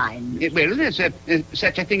Burgundian line? Well, there's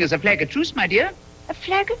such a thing as a flag of truce, my dear. A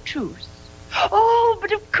flag of truce? Oh,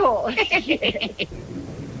 but of course.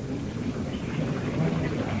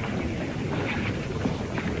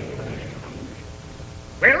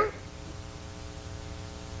 Well?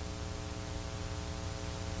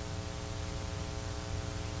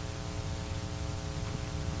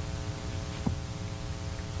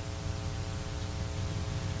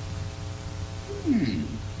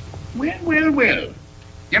 Well.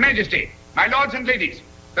 Your Majesty, my lords and ladies,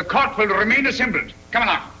 the court will remain assembled. Come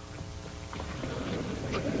along.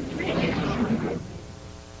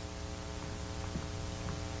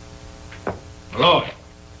 Lord.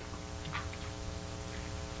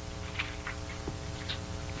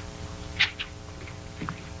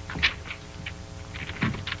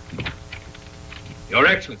 Your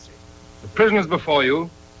Excellency, the prisoners before you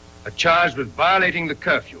are charged with violating the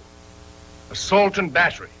curfew, assault and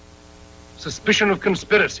battery, suspicion of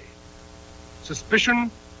conspiracy, suspicion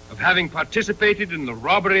of having participated in the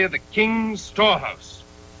robbery of the king's storehouse,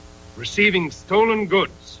 receiving stolen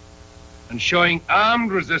goods, and showing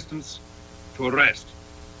armed resistance to arrest.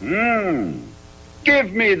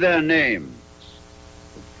 Give me their names.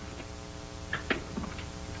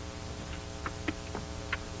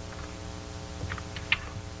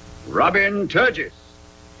 Robin Turgis.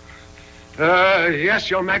 Yes,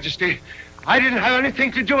 Your Majesty. I didn't have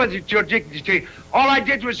anything to do with it, Your Dignity. All I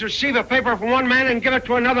did was receive a paper from one man and give it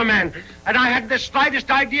to another man. And I hadn't the slightest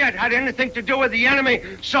idea it had anything to do with the enemy,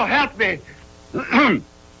 so help me.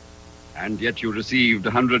 And yet you received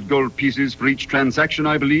 100 gold pieces for each transaction,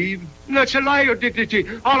 I believe? That's a lie, Your Dignity.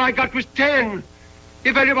 All I got was 10.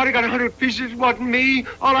 If anybody got 100 pieces, it wasn't me.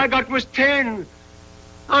 All I got was 10.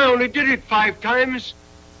 I only did it 5 times.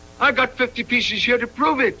 I got 50 pieces here to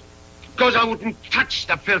prove it. Because I wouldn't touch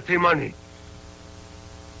the filthy money.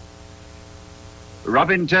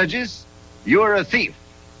 Robin Turgis, you're a thief,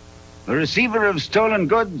 a receiver of stolen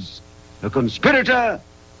goods, a conspirator,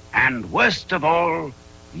 and worst of all,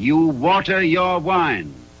 you water your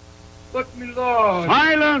wine. But, my lord...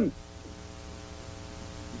 Silence!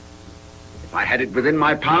 If I had it within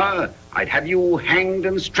my power, I'd have you hanged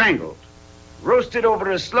and strangled, roasted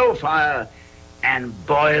over a slow fire, and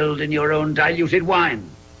boiled in your own diluted wine.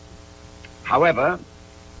 However,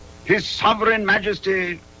 His Sovereign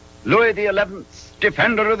Majesty, Louis XI,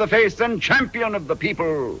 defender of the faith and champion of the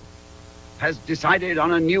people, has decided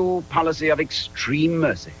on a new policy of extreme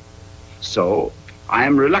mercy. So, I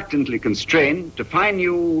am reluctantly constrained to fine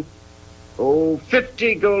you,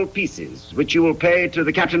 50 gold pieces, which you will pay to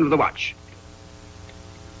the captain of the watch.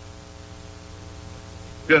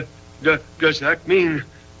 Does that mean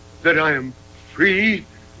that I am free?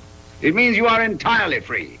 It means you are entirely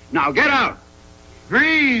free. Now get out!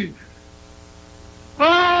 Free?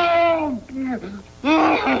 Oh!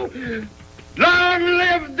 Long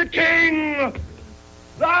live the king!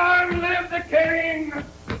 Long live the king!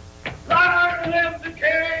 Long live the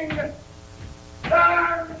king!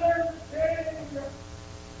 Long live the king!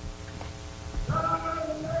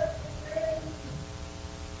 Long live the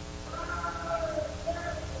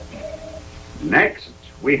king! Next,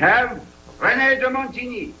 we have René de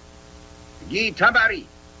Montigny, Guy Tabary,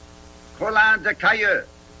 Colin de Cailleux,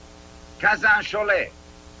 Cazin Cholet,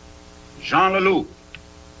 Jean Leloup.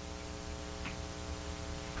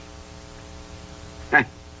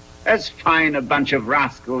 As fine a bunch of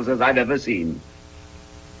rascals as I've ever seen.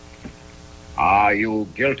 Are you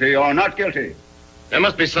guilty or not guilty? There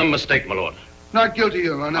must be some mistake, my lord. Not guilty,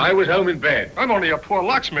 Your Honor. I was home in bed. I'm only a poor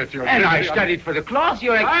locksmith, Your Honor. And I studied for the cloth,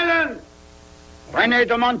 Your Honor. Silence! René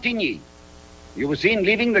de Montigny. You were seen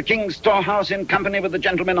leaving the king's storehouse in company with the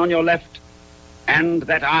gentleman on your left and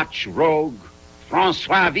that arch rogue,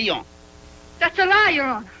 Francois Villon. That's a lie, Your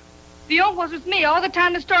Honor. Villon was with me all the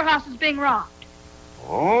time the storehouse was being robbed.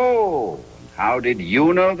 Oh, and how did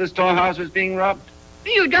you know the storehouse was being robbed?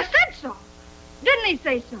 You just said so. Didn't he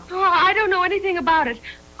say so? Oh, I don't know anything about it.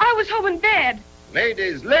 I was home in bed.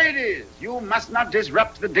 Ladies, ladies, you must not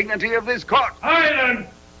disrupt the dignity of this court. Silence!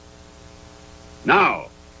 Now,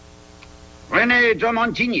 René de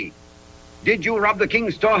Montigny, did you rob the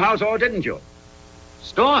king's storehouse or didn't you?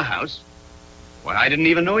 Storehouse? Why, I didn't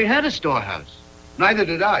even know he had a storehouse. Neither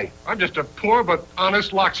did I. I'm just a poor but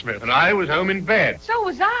honest locksmith, and I was home in bed. So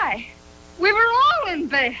was I. We were all in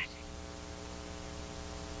bed.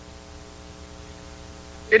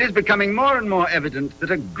 It is becoming more and more evident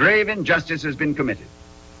that a grave injustice has been committed.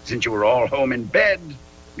 Since you were all home in bed,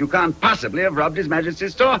 you can't possibly have robbed His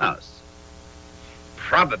Majesty's storehouse.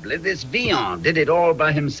 Probably this Villon did it all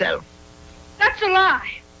by himself. That's a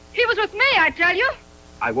lie. He was with me, I tell you.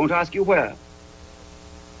 I won't ask you where.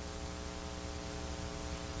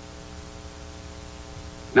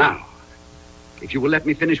 Now, if you will let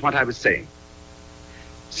me finish what I was saying.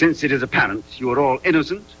 Since it is apparent you are all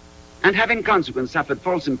innocent, and have in consequence suffered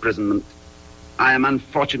false imprisonment, I am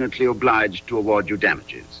unfortunately obliged to award you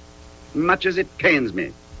damages. Much as it pains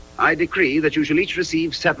me, I decree that you shall each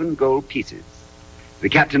receive 7 gold pieces. The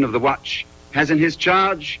captain of the watch has in his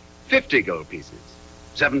charge 50 gold pieces.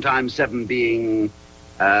 7 times 7 being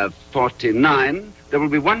 49. There will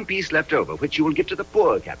be 1 piece left over, which you will give to the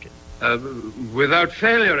poor, Captain. Without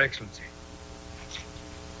fail, Your Excellency.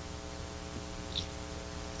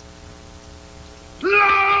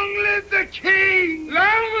 Long live the king!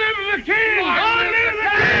 Long live the king! Long live the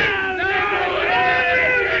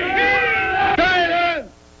king!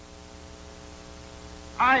 Silence!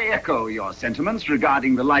 I echo your sentiments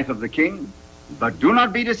regarding the life of the king, but do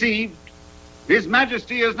not be deceived. His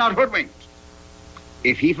Majesty is not hoodwinked.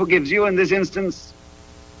 If he forgives you in this instance,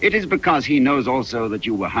 it is because he knows also that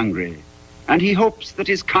you were hungry, and he hopes that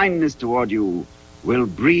his kindness toward you will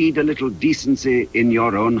breed a little decency in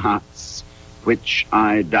your own hearts, which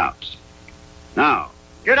I doubt. Now,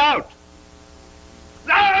 get out!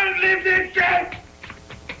 Long live the king!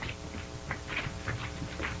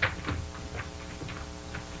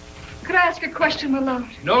 Could I ask a question, my lord?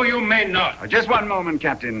 No, you may not. Just one moment,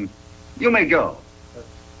 Captain. You may go.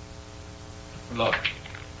 Lord.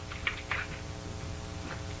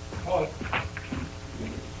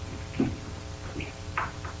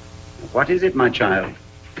 What is it, my child?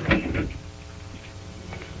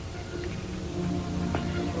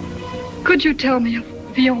 Could you tell me if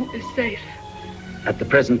Villon is safe? At the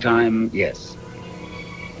present time, yes.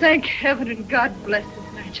 Thank heaven and God bless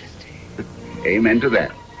His Majesty. Amen to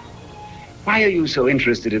that. Why are you so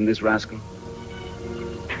interested in this rascal?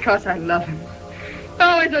 Because I love him.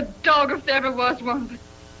 Oh, he's a dog if there ever was one,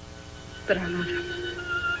 but I love him.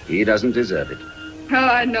 He doesn't deserve it. Oh,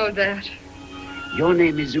 I know that. Your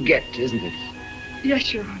name is Zuguette, isn't it?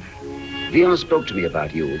 Yes, Your Honor. Villon spoke to me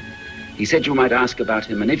about you. He said you might ask about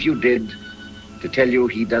him, and if you did, to tell you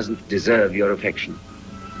he doesn't deserve your affection.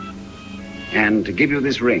 And to give you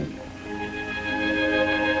this ring.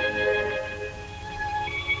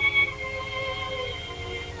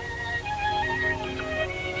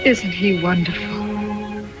 Isn't he wonderful?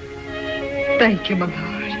 Thank you, my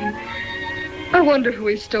lord. I wonder who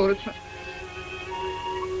he stole it from.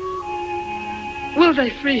 Will they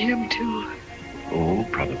free him, too? Oh,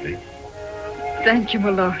 probably. Thank you, my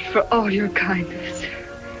lord, for all your kindness.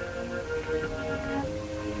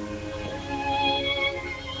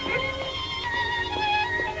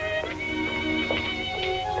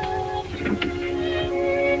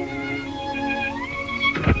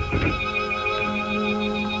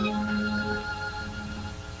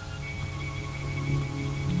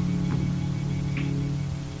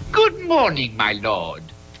 Good morning, my lord.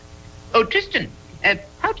 Oh, Tristan,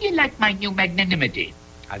 how do you like my new magnanimity?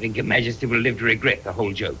 I think Your Majesty will live to regret the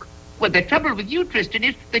whole joke. Well, the trouble with you, Tristan,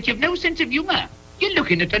 is that you've no sense of humor. You're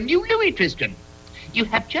looking at a new Louis, Tristan. You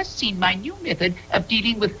have just seen my new method of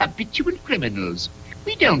dealing with habitual criminals.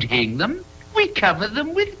 We don't hang them. We cover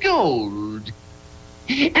them with gold.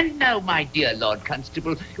 And now, my dear Lord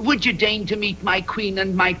Constable, would you deign to meet my queen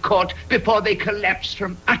and my court before they collapse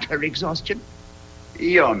from utter exhaustion?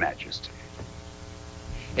 Your Majesty.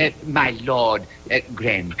 My Lord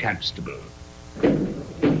Grand Constable.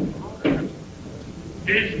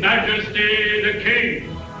 His Majesty the King.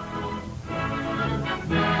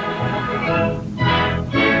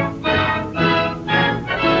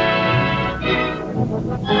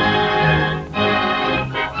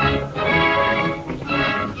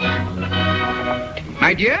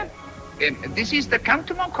 My dear, this is the Count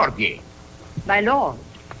de Montcorbier. My lord.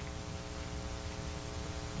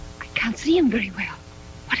 I can't see him very well.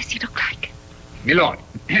 What does he look like? My lord.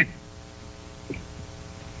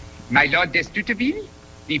 My Lord d'Estouteville,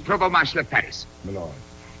 the Provost Marshal of Paris. My lord.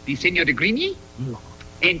 The Seigneur de Grigny. My lord.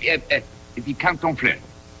 And the Count d'Honfleur.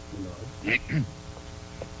 My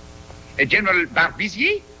lord. General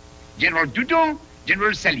Barbizier, General Dudon,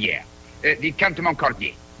 General Salière, the Count de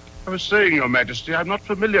Montcorbier. I was saying, Your Majesty, I'm not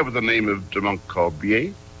familiar with the name of de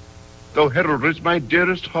Montcorbier, though heraldry is my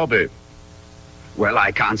dearest hobby. Well,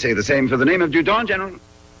 I can't say the same for the name of Dudon, General.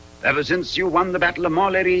 Ever since you won the Battle of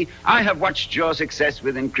Montlhéry, I have watched your success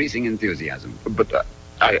with increasing enthusiasm. But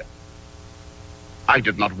I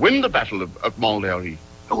did not win the Battle of Montlhéry.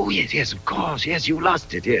 Oh, yes, of course. Yes, you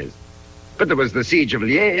lost it, yes. But there was the Siege of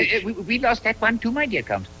Liège. We lost that one too, my dear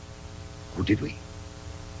Count. Oh, did we?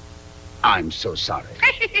 I'm so sorry.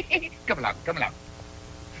 Come along, come along.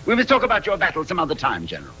 We must talk about your battle some other time,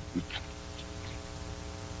 General.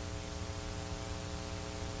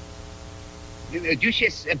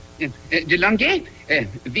 Duchess de Langeais,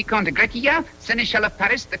 Vicomte de Gratillard, Seneschal of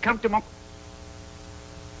Paris, the Count de Mont...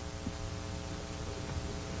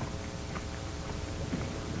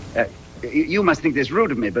 You must think this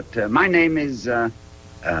rude of me, but my name is de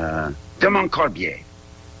Montcorbier.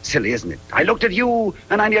 Silly, isn't it? I looked at you,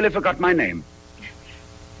 and I nearly forgot my name.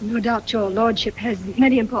 No doubt your lordship has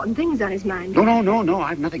many important things on his mind. No,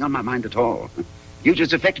 I've nothing on my mind at all. You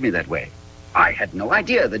just affect me that way. I had no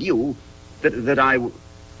idea that you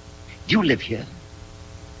live here?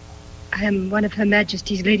 I am one of Her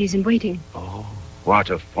Majesty's ladies-in-waiting. Oh, what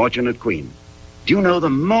a fortunate queen. Do you know, the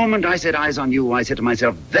moment I set eyes on you, I said to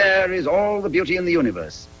myself, there is all the beauty in the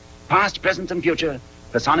universe. Past, present, and future,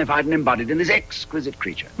 personified and embodied in this exquisite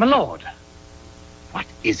creature. My lord. What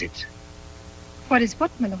is it? What is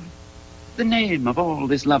what, my lord? The name of all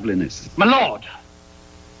this loveliness. My lord.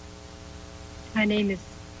 My name is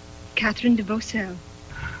Katherine de Vaucel.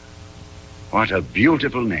 What a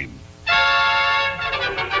beautiful name.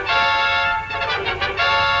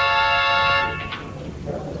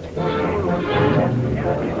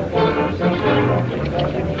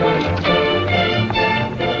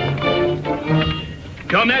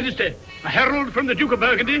 Your Majesty, a herald from the Duke of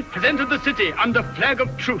Burgundy has entered the city under flag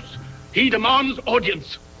of truce. He demands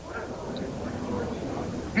audience.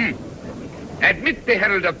 Admit the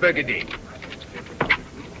herald of Burgundy.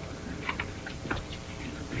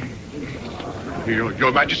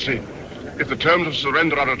 Your Majesty, if the terms of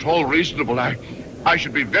surrender are at all reasonable, I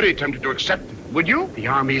should be very tempted to accept them. Would you? The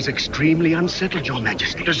army is extremely unsettled, Your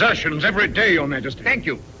Majesty. Desertions every day, Your Majesty. Thank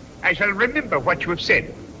you. I shall remember what you have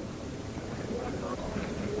said.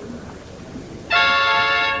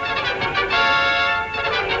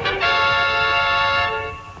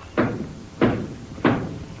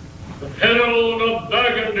 Herald of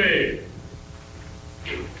Burgundy.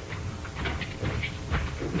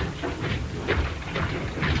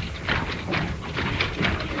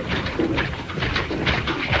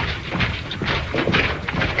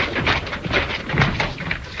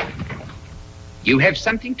 You have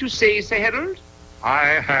something to say, Sir Herald? I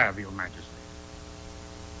have, Your Majesty.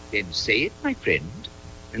 Then say it, my friend.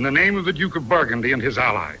 In the name of the Duke of Burgundy and his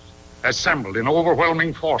allies, assembled in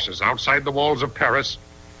overwhelming forces outside the walls of Paris,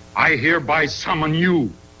 I hereby summon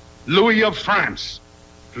you, Louis of France,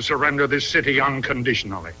 to surrender this city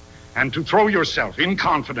unconditionally and to throw yourself in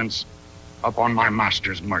confidence upon my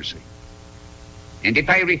master's mercy. And if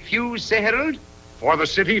I refuse, Sir Herald? For the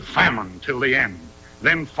city, famine till the end,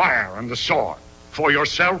 then fire and the sword. For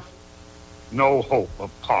yourself, no hope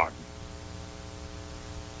of pardon.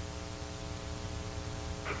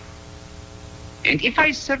 And if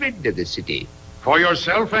I surrender the city? For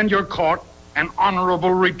yourself and your court, an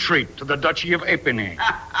honorable retreat to the Duchy of Épinay.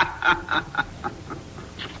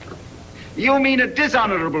 You mean a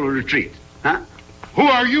dishonorable retreat, huh? Who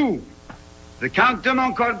are you? The Count de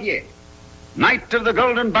Montcorbier, Knight of the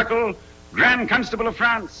Golden Buckle, Grand Constable of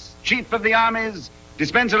France, Chief of the Armies,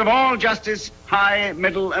 dispenser of all justice, high,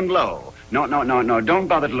 middle, and low. No, don't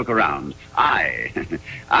bother to look around. I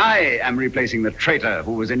am replacing the traitor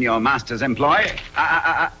who was in your master's employ.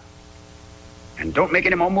 And don't make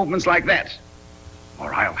any more movements like that,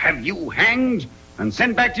 or I'll have you hanged and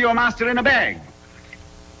sent back to your master in a bag.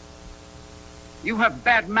 You have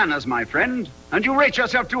bad manners, my friend, and you rate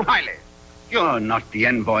yourself too highly. You're not the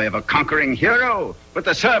envoy of a conquering hero, but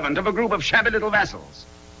the servant of a group of shabby little vassals,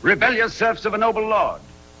 rebellious serfs of a noble lord.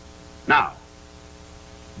 Now,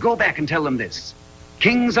 go back and tell them this.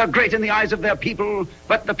 Kings are great in the eyes of their people,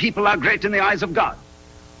 but the people are great in the eyes of God.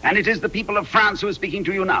 And it is the people of France who is speaking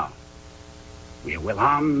to you now. We are well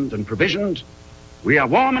armed and provisioned. We are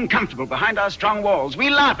warm and comfortable behind our strong walls. We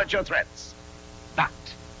laugh at your threats. But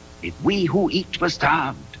if we who eat were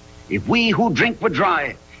starved, if we who drink were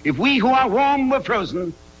dry, if we who are warm were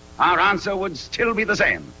frozen, our answer would still be the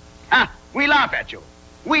same. We laugh at you.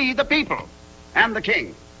 We, the people, and the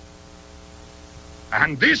king.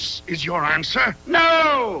 And this is your answer?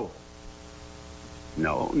 No!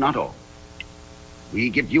 No, not all. We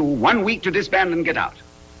give you 1 week to disband and get out.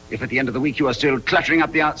 If at the end of the week you are still cluttering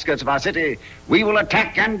up the outskirts of our city, we will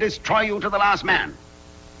attack and destroy you to the last man.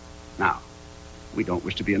 Now, we don't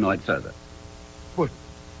wish to be annoyed further.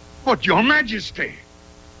 But your majesty...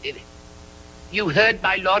 You heard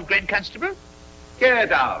my Lord Grand Constable?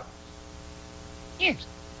 Get out. Yes.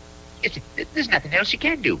 There's nothing else you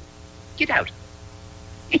can do. Get out.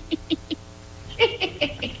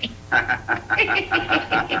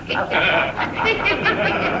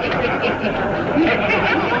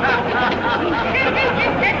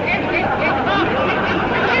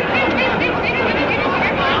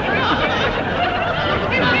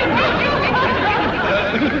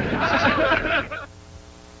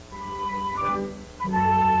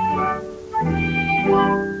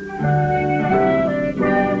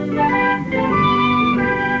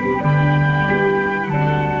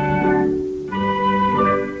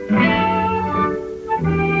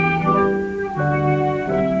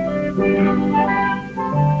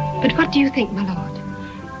 But what do you think, my lord?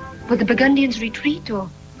 Will the Burgundians retreat, or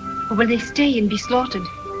will they stay and be slaughtered?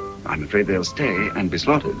 I'm afraid they'll stay and be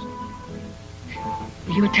slaughtered.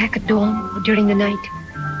 Will you attack at dawn or during the night?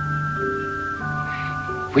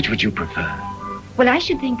 Which would you prefer? Well, I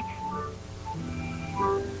should think...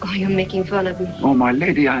 Oh, you're making fun of me. Oh, my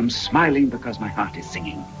lady, I'm smiling because my heart is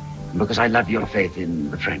singing, and because I love your faith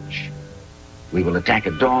in the French. We will attack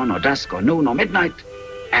at dawn or dusk or noon or midnight,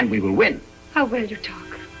 and we will win. How well you talk.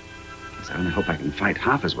 Yes, I only hope I can fight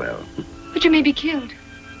half as well. But you may be killed.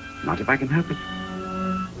 Not if I can help it.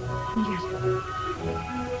 Yes.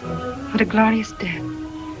 What a glorious death.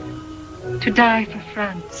 To die for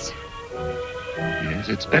France. Yes,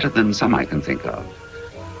 it's better than some I can think of.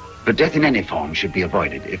 But death in any form should be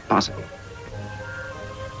avoided, if possible.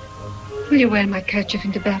 Will you wear my kerchief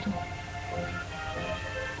into battle?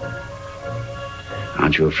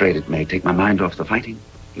 Aren't you afraid it may take my mind off the fighting?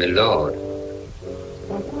 My lord.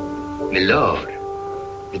 My lord.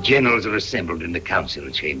 The generals are assembled in the council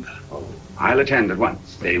chamber. I'll attend at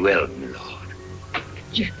once. Very well, my lord.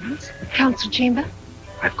 Generals? Council chamber?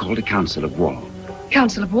 I've called a council of war.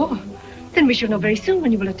 Council of war? Then we shall know very soon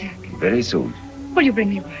when you will attack. Very soon. Will you bring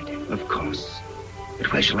me word? Of course.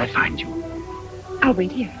 But where shall I find you? I'll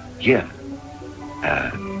wait here. Here?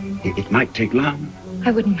 It might take long.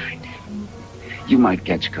 I wouldn't mind. You might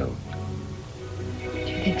catch cold. Do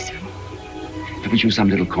you think so? If we choose some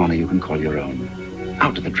little corner you can call your own.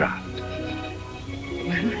 Out of the draft.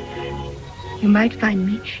 Well, you might find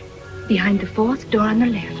me behind the 4th door on the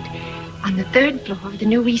left, on the 3rd floor of the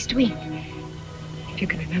new East Wing. If you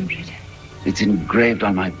can remember it. It's engraved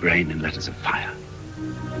on my brain in letters of fire.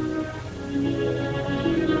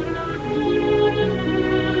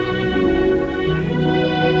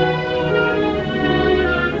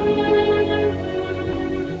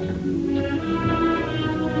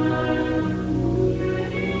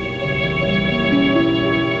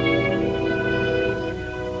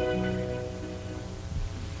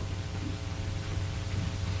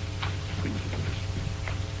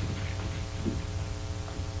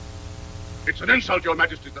 It's an insult, Your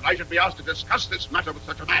Majesty, that I should be asked to discuss this matter with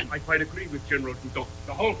such a man. I quite agree with General Villon.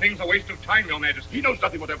 The whole thing's a waste of time, Your Majesty. He knows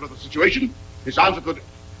nothing whatever of the situation. His answer could...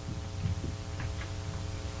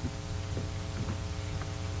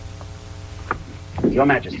 Your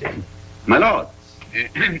Majesty. My lords.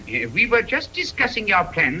 We were just discussing your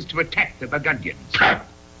plans to attack the Burgundians.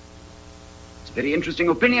 It's a very interesting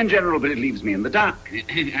opinion, General, but it leaves me in the dark.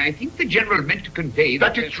 I think the General meant to convey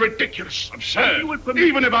That it's ridiculous, absurd.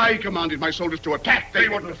 Even if I commanded my soldiers to attack, they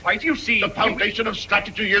wouldn't fight. You see, the foundation of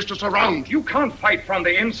strategy is to surround. You can't fight from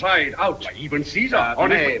the inside out. Even Caesar.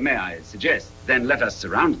 May I suggest, then let us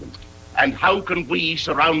surround them. And how can we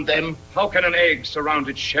surround them? How can an egg surround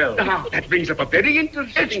its shell? Now, that brings up a very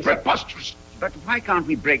interesting... It's preposterous. But why can't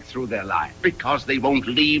we break through their line? Because they won't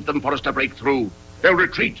leave them for us to break through. They'll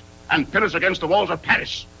retreat and pin us against the walls of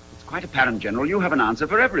Paris. It's quite apparent, General. You have an answer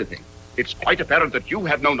for everything. It's quite apparent that you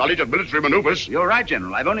have no knowledge of military maneuvers. You're right,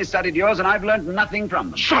 General. I've only studied yours, and I've learned nothing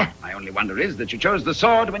from them. Sir! My only wonder is that you chose the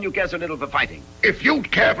sword when you care so little for fighting. If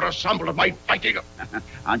you'd care for a sample of my fighting...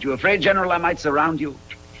 Aren't you afraid, General, I might surround you?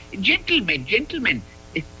 Gentlemen,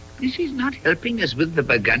 this is not helping us with the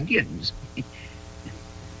Burgundians.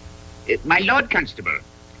 My Lord Constable,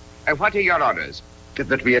 what are your orders?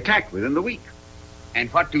 That we attack within the week. And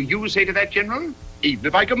what do you say to that, General? Even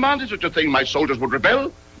if I commanded such a thing, my soldiers would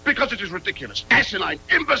rebel, because it is ridiculous, asinine,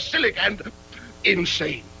 imbecilic, and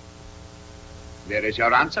insane. There is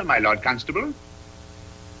your answer, my Lord Constable.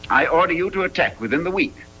 I order you to attack within the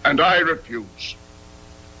week. And I refuse.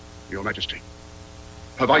 Your Majesty,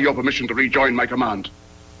 have I your permission to rejoin my command?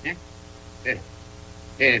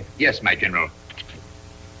 Yes, my General.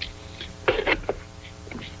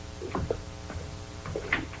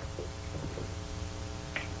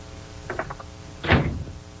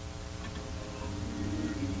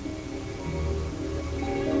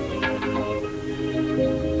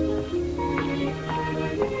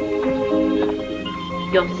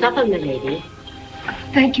 Your supper, milady.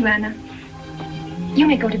 Thank you, Anna. You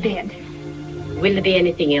may go to bed. Will there be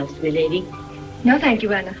anything else, milady? No, thank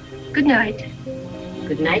you, Anna. Good night.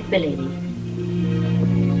 Good night, milady.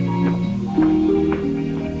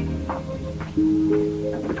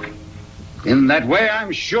 In that way,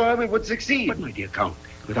 I'm sure we would succeed. But, my dear Count,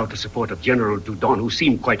 without the support of General Dudon, who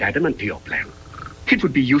seemed quite adamant to your plan, it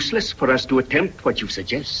would be useless for us to attempt what you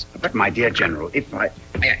suggest. But, my dear General, if I...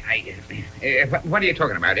 What are you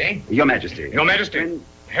talking about, eh? Your Majesty. Your Majesty,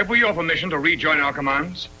 have we your permission to rejoin our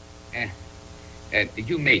commands?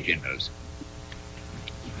 You may, Generals.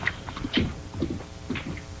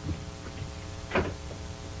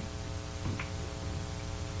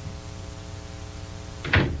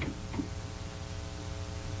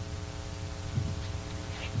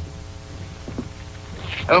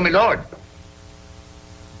 Oh, my lord.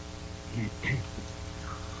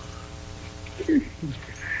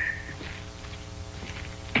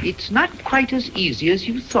 It's not quite as easy as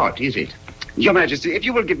you thought, is it? Your Majesty, if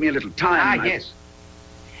you will give me a little time... Yes.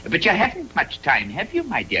 But you haven't much time, have you,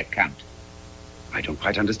 my dear Count? I don't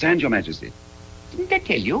quite understand, Your Majesty. Didn't I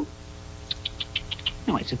tell you?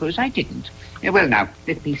 No, I suppose I didn't. Well, now,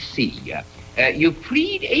 let me see. You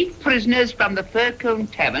freed 8 prisoners from the Fir Cone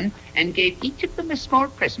Tavern and gave each of them a small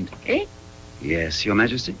present, eh? Yes, Your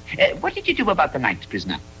Majesty. What did you do about the 9th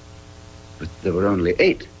prisoner? But there were only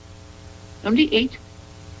 8. Only 8?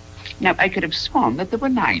 Now, I could have sworn that there were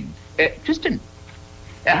 9. Tristan,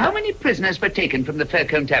 how many prisoners were taken from the Fir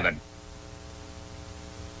Cone Tavern?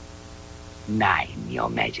 9, Your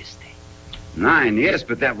Majesty. 9, yes,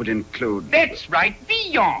 but that would include... That's right,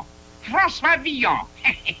 Villon. Francois Villon.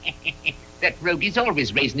 That rogue is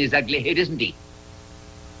always raising his ugly head, isn't he?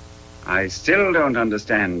 I still don't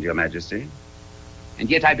understand, Your Majesty. And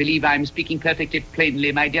yet I believe I'm speaking perfectly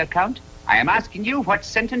plainly, my dear Count. I am asking you what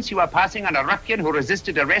sentence you are passing on a ruffian who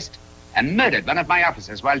resisted arrest and murdered one of my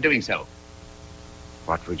officers while doing so.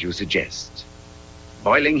 What would you suggest?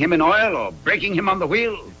 Boiling him in oil or breaking him on the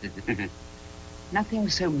wheel? Nothing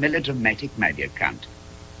so melodramatic, my dear Count.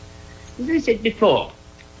 As I said before,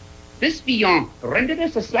 this Villon rendered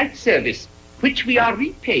us a slight service, which we are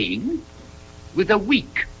repaying with a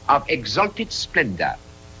week of exalted splendor.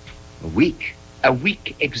 A week? A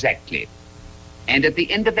week exactly. And at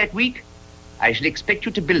the end of that week, I shall expect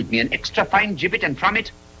you to build me an extra fine gibbet, and from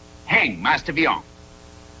it, hang Master Villon.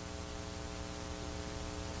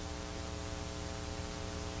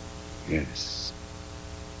 Yes.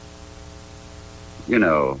 You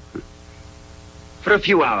know, for a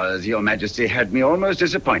few hours, Your Majesty had me almost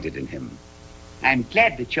disappointed in him. I'm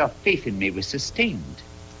glad that your faith in me was sustained,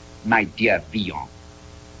 my dear Villon.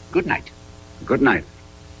 Good night. Good night.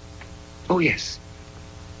 Oh, yes.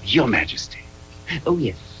 Your Majesty. Oh,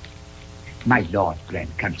 yes. My Lord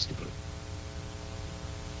Grand Constable.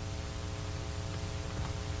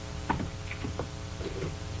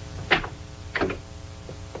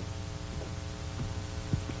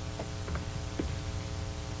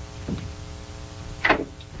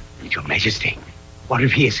 Your Majesty, what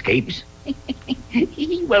if he escapes?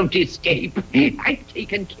 He won't escape. I've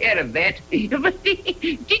taken care of that. But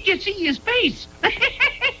did you see his face?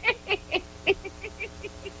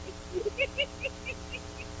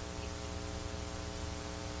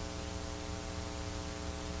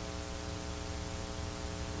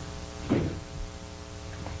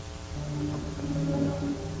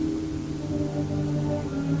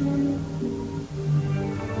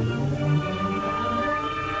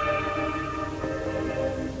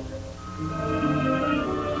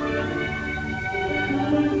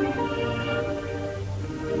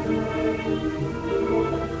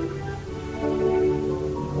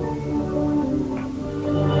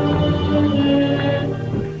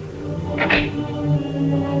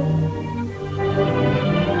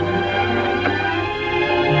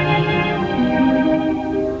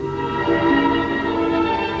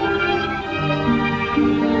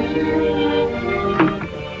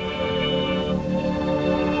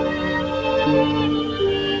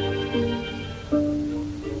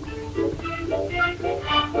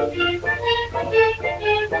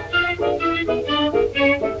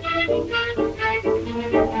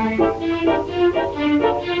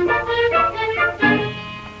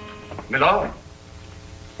 Milord,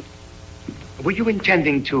 were you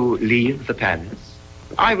intending to leave the palace?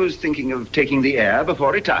 I was thinking of taking the air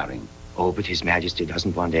before retiring. Oh, but His Majesty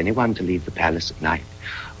doesn't want anyone to leave the palace at night,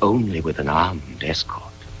 only with an armed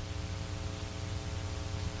escort.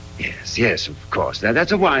 Yes, yes, of course.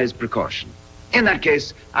 That's a wise precaution. In that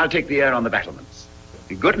case, I'll take the air on the battlements.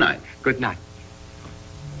 Good night. Good night.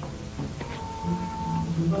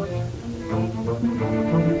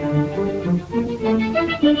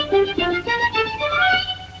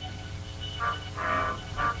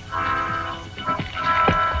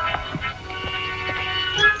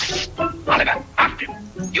 Oliver, after him.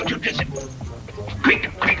 You two kiss him.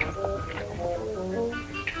 Quick, quick.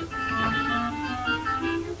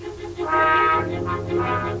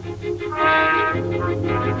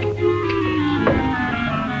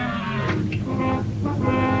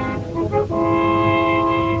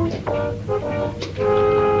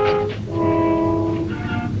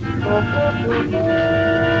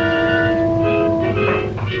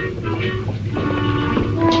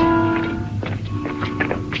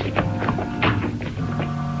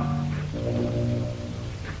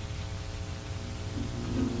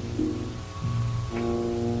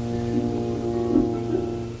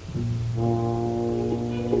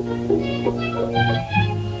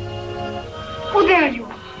 Oh, there you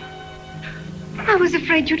are. I was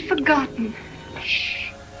afraid you'd forgotten.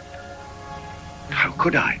 How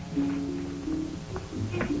could I?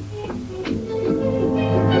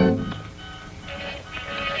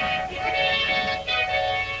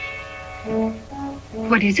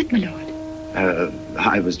 What is it, my lord?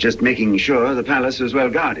 I was just making sure the palace was well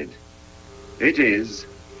guarded. It is.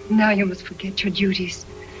 Now you must forget your duties.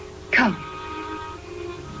 Come.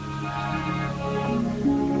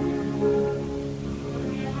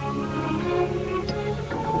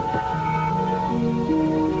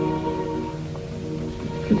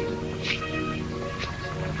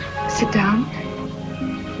 Sit down.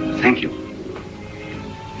 Thank you.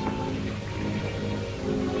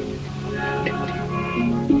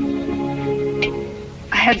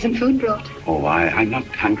 I had some food brought. Oh, I'm not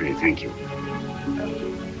hungry, thank you.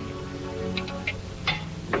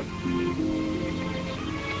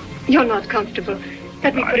 You're not comfortable.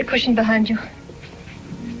 Let me put a cushion behind you.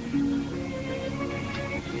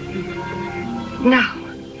 Now,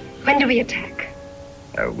 when do we attack?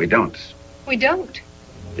 We don't. We don't.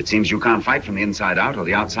 It seems you can't fight from the inside out or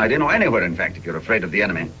the outside in or anywhere, in fact, if you're afraid of the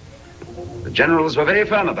enemy. The generals were very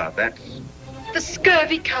firm about that. The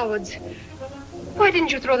scurvy cowards. Why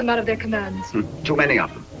didn't you throw them out of their commands? Too many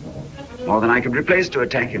of them. More than I could replace to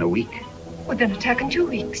attack in a week. Well, then attack in 2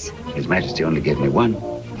 weeks. His Majesty only gave me one.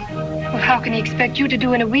 Well, how can he expect you to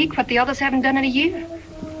do in a week what the others haven't done in a year?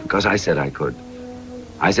 Because I said I could.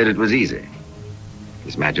 I said it was easy.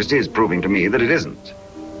 His Majesty is proving to me that it isn't.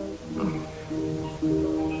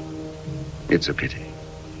 It's a pity.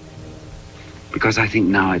 Because I think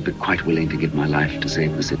now I'd be quite willing to give my life to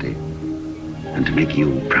save the city and to make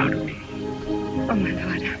you proud of me. Oh, my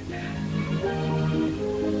lord.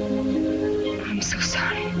 I'm so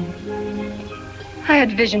sorry. I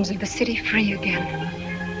had visions of the city free again.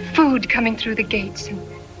 Food coming through the gates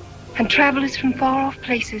and travelers from far-off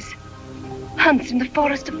places. Hunts in the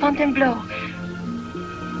forest of Fontainebleau.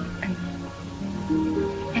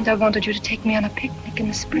 And I wanted you to take me on a picnic in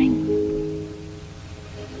the spring.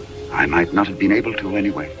 I might not have been able to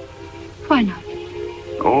anyway. Why not?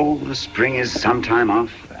 Oh, the spring is some time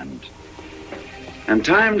off, and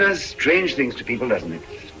time does strange things to people, doesn't it?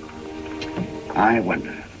 I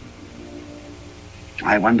wonder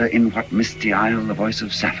in what misty isle the voice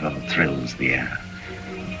of Sappho thrills the air.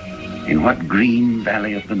 In what green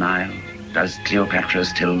valley of the Nile does Cleopatra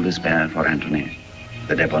still despair for Antony,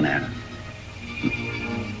 the debonair?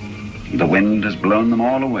 The wind has blown them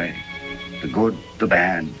all away, the good, the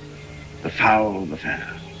bad, the foul, the fair.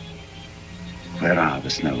 Where are the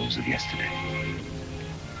snows of yesterday?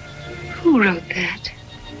 Who wrote that?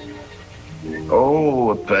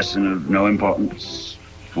 Oh, a person of no importance,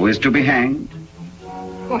 who is to be hanged.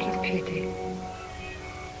 What a pity.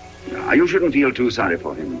 You shouldn't feel too sorry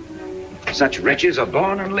for him. Such wretches are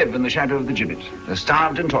born and live in the shadow of the gibbet. They're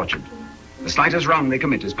starved and tortured. The slightest wrong they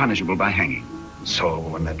commit is punishable by hanging. So,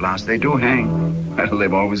 when at last they do hang, well,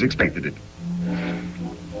 they've always expected it.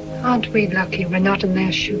 Aren't we lucky we're not in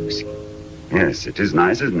their shoes? Yes, it is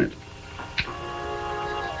nice, isn't it?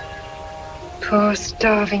 Poor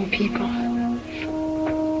starving people.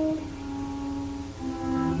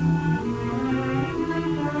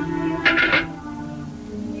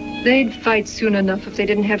 They'd fight soon enough if they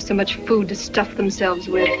didn't have so much food to stuff themselves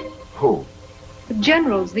with. Who? The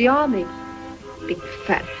generals, the army. Big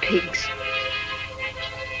fat pigs.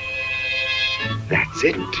 That's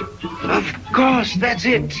it. Of course, that's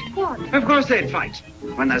it. What? Of course they'd fight.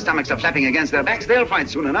 When their stomachs are flapping against their backs, they'll fight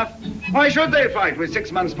soon enough. Why should they fight with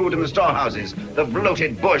 6 months' food in the storehouses? The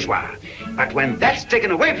bloated bourgeois. But when that's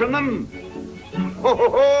taken away from them... Ho, ho,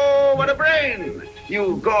 ho, what a brain!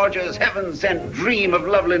 You gorgeous, heaven-sent dream of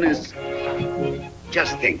loveliness.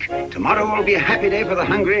 Just think, tomorrow will be a happy day for the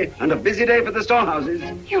hungry and a busy day for the storehouses.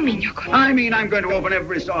 You mean you're going to... I mean I'm going to open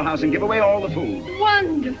every storehouse and give away all the food.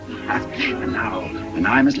 Wonderful. And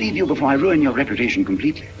now I must leave you before I ruin your reputation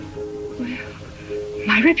completely. Well,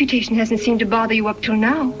 my reputation hasn't seemed to bother you up till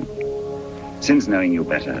now. Since knowing you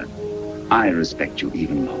better, I respect you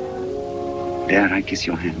even more. Dare I kiss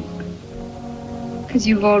your hand? Because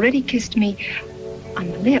you've already kissed me on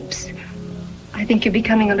the lips. I think you're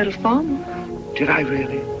becoming a little formal. Did I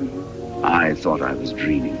really? I thought I was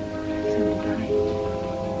dreaming.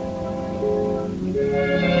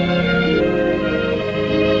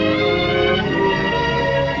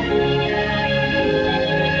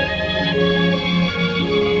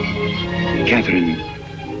 Katherine.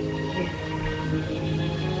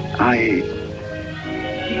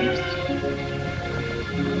 Yes.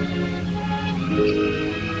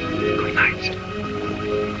 Good night.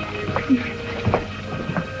 Good night.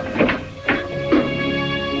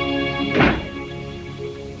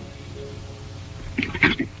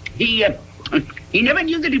 He never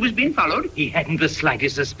knew that he was being followed. He hadn't the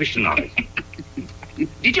slightest suspicion of it.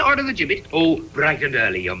 Did you order the gibbet? Oh, bright and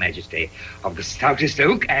early, Your Majesty. Of the stoutest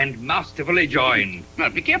oak and masterfully joined. Well,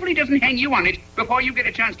 be careful he doesn't hang you on it before you get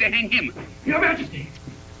a chance to hang him. Your Majesty!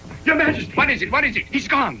 Your Majesty! What is it? What is it? He's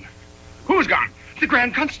gone. Who's gone? The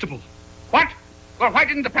Grand Constable. What? Well, why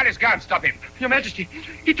didn't the palace guard stop him? Your Majesty,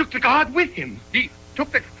 he took the guard with him. He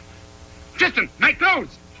took the... Tristan, my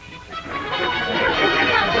clothes!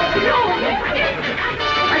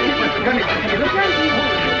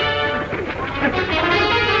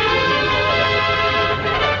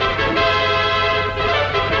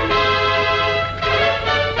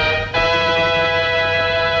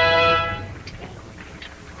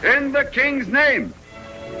 In the king's name,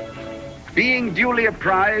 being duly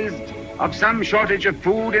apprised of some shortage of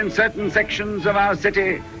food in certain sections of our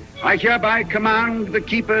city, I hereby command the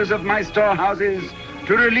keepers of my storehouses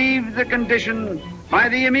to relieve the condition by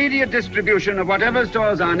the immediate distribution of whatever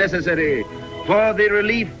stores are necessary for the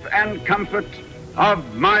relief and comfort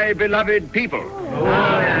of my beloved people.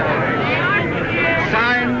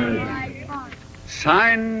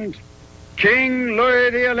 Signed, King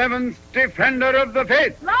Louis XI, Defender of the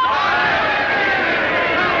Faith.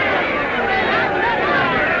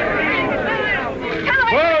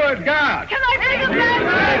 Forward, guard! Can I take a blast?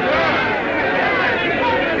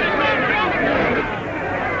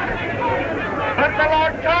 But the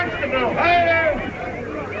Lord Constable!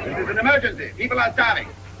 This is an emergency. People are starving.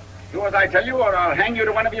 Do as I tell you, or I'll hang you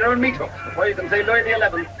to one of your own meat hooks before you can say Louis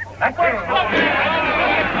XI. That's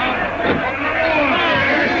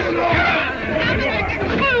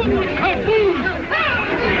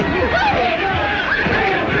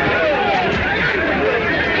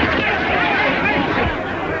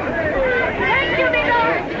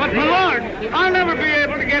But, my lord, I'll never be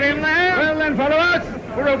able to get in there. Well, then follow us.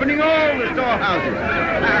 We're opening all the storehouses.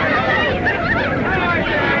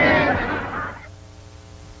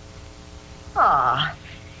 Ah,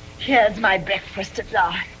 here's my breakfast at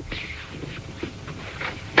last.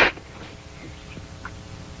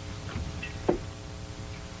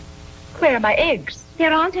 Where are my eggs?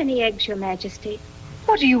 There aren't any eggs, Your Majesty.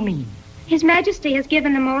 What do you mean? His Majesty has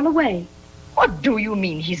given them all away. What do you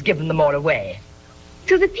mean he's given them all away?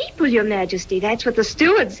 To the people, Your Majesty. That's what the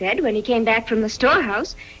steward said when he came back from the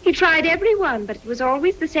storehouse. He tried every one, but it was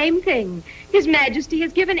always the same thing. His Majesty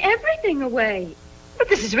has given everything away. But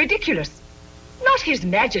this is ridiculous. Not His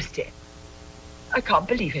Majesty. I can't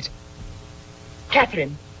believe it.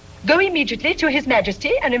 Katherine, go immediately to His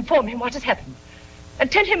Majesty and inform him what has happened.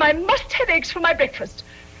 And tell him I must have eggs for my breakfast.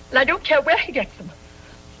 And I don't care where he gets them.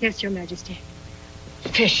 Yes, Your Majesty.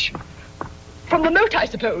 Fish. From the moat, I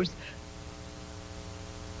suppose.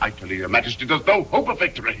 I tell you, Your Majesty, there's no hope of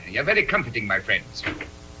victory. You're very comforting, my friends.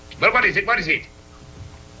 Well, what is it? What is it?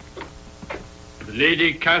 The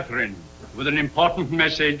Lady Katherine, with an important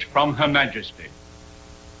message from Her Majesty.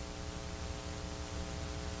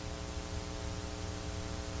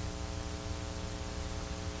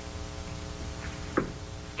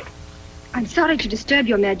 I'm sorry to disturb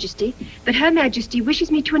your Majesty, but Her Majesty wishes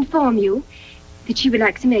me to inform you that she would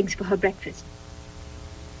like some eggs for her breakfast.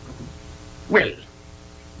 Well,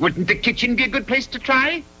 wouldn't the kitchen be a good place to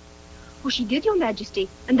try? Oh, she did, Your Majesty,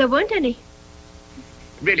 and there weren't any.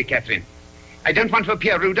 Really, Katherine, I don't want to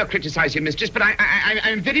appear rude or criticize your mistress, but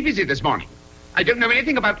I'm very busy this morning. I don't know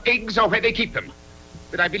anything about eggs or where they keep them,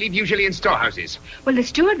 but I believe usually in storehouses. Well, the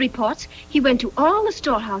steward reports he went to all the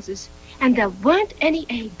storehouses, and there weren't any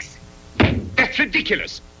eggs. That's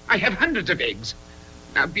ridiculous. I have hundreds of eggs.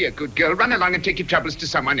 Now, be a good girl. Run along and take your troubles to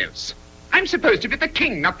someone else. I'm supposed to be the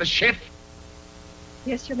king, not the chef.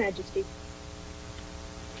 Yes, Your Majesty.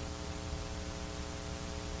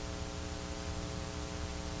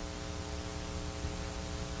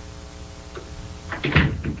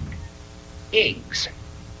 Eggs.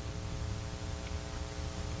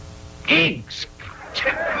 Eggs.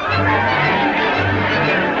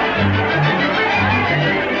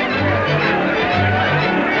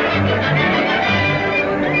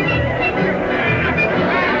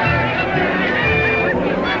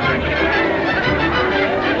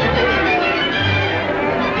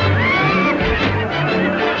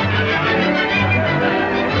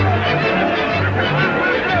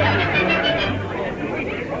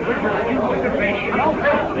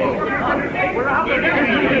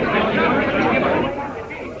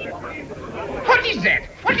 What is that?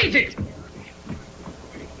 What is it?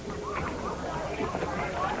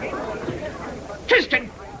 Tristan,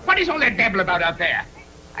 what is all that babble about out there?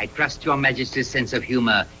 I trust Your Majesty's sense of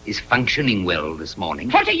humor is functioning well this morning.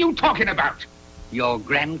 What are you talking about? Your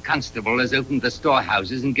Grand Constable has opened the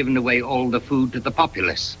storehouses and given away all the food to the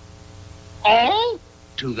populace. All?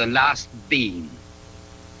 To the last bean.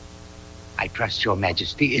 I trust Your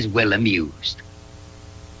Majesty is well amused.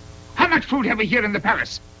 How much food have we here in the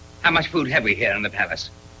palace? How much food have we here in the palace?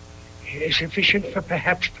 Sufficient for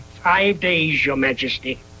perhaps 5 days, Your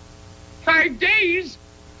Majesty. 5 days?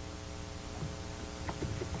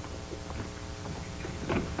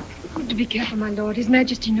 Oh, to be careful, my lord. His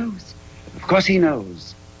Majesty knows. Of course he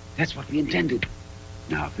knows. That's what we intended.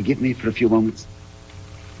 Now, forgive me for a few moments.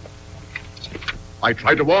 I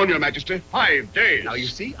tried to warn Your Majesty. 5 days. Now, you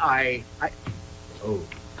see, Oh.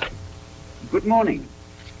 Good morning.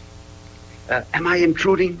 Am I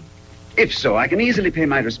intruding? If so, I can easily pay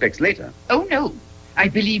my respects later. Oh, no. I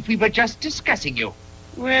believe we were just discussing you.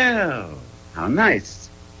 Well, how nice.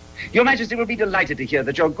 Your Majesty will be delighted to hear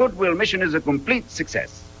that your goodwill mission is a complete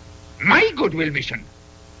success. My goodwill mission?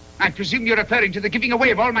 I presume you're referring to the giving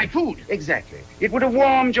away of all my food. Exactly. It would have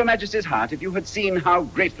warmed Your Majesty's heart if you had seen how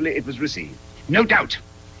gratefully it was received. No doubt.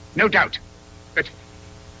 No doubt. But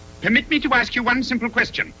permit me to ask you one simple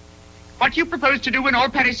question. What do you propose to do when all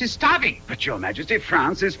Paris is starving? But, Your Majesty,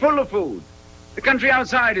 France is full of food. The country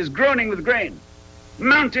outside is groaning with grain.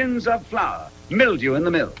 Mountains of flour, mildew in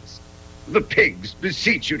the mills. The pigs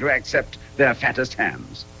beseech you to accept their fattest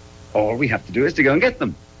hams. All we have to do is to go and get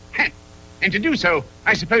them. And to do so,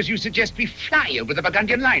 I suppose you suggest we fly over the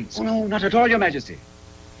Burgundian lines. Oh, no, not at all, Your Majesty.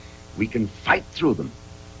 We can fight through them.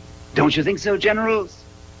 Don't you think so, generals?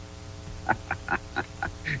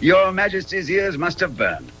 Your Majesty's ears must have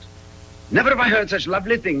burned. Never have I heard such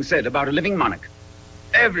lovely things said about a living monarch.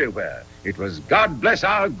 Everywhere it was, God bless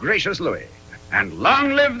our gracious Louis, and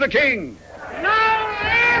long live the king! Long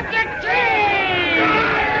live the king!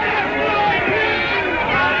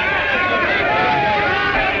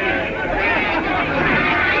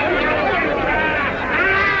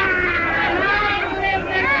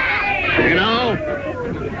 You know,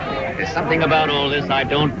 there's something about all this I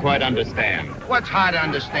don't quite understand. What's hard to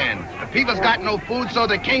understand? The people's got no food, so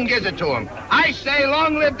the king gives it to them. I say,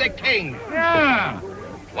 long live the king. Yeah.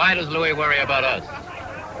 Why does Louis worry about us?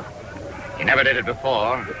 He never did it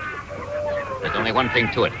before. There's only one thing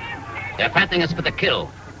to it. They're fattening us for the kill.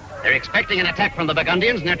 They're expecting an attack from the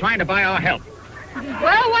Burgundians, and they're trying to buy our help.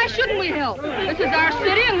 Well, why shouldn't we help? This is our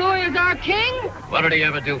city, and Louis is our king. What did he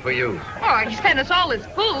ever do for you? Oh, he sent us all his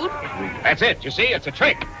food. That's it. You see, it's a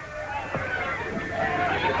trick.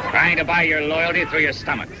 Trying to buy your loyalty through your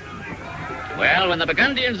stomach. Well, when the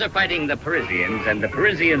Burgundians are fighting the Parisians, and the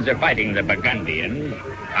Parisians are fighting the Burgundians,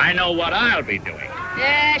 I know what I'll be doing.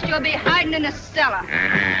 Yes, you'll be hiding in the cellar.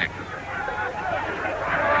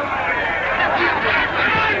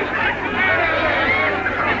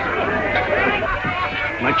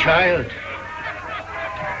 My child,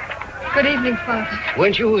 Good evening, Father.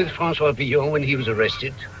 weren't you with Francois Villon when he was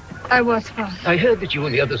arrested? I was, Father. I heard that you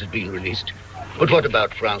and the others had been released. But what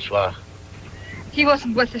about Francois? He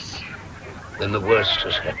wasn't with us. Then the worst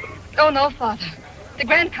has happened. Oh, no, Father. The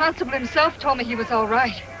Grand Constable himself told me he was all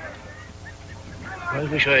right. I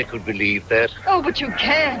wish I could believe that. Oh, but you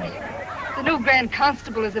can. The new Grand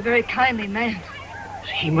Constable is a very kindly man.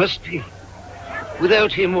 He must be.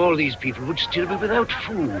 Without him, all these people would still be without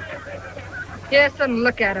food. Yes, and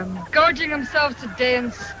look at them, gorging themselves today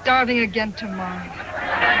and starving again tomorrow.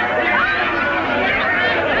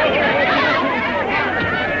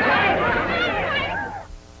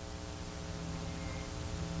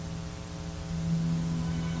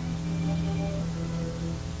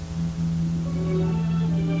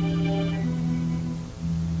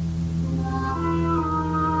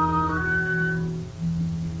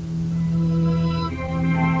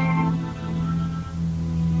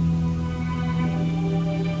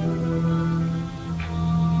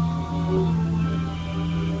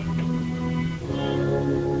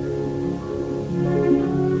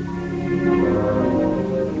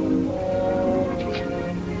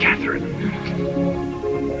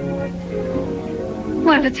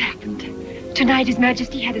 Well, it's happened. Tonight His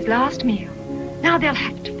Majesty had his last meal. Now they'll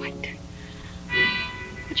have to fight.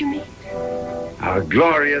 What do you mean? Our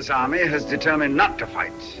glorious army has determined not to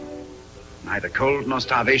fight. Neither cold nor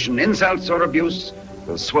starvation, insults or abuse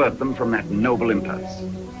will swerve them from that noble impulse.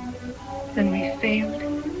 Then we failed.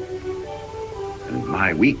 And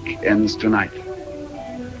my week ends tonight.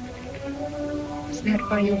 Is that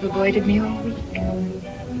why you've avoided me all week?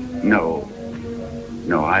 No.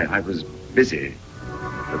 No, I was busy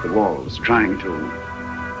at the walls trying to...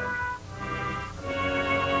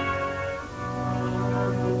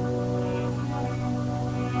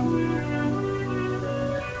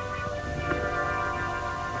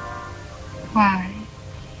 Why?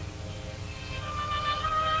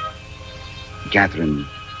 Katherine,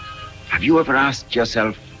 have you ever asked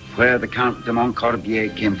yourself where the Count de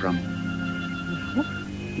Montcorbier came from? No.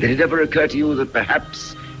 Did it ever occur to you that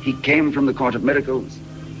perhaps he came from the Court of Miracles?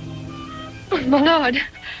 Oh, my lord,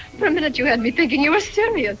 for a minute you had me thinking you were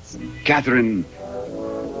serious. Katherine,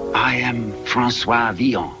 I am Francois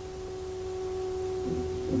Villon.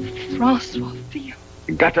 Francois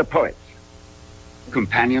Villon? Gutter poet.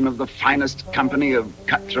 Companion of the finest company of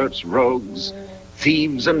cutthroats, rogues,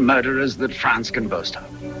 thieves, and murderers that France can boast of.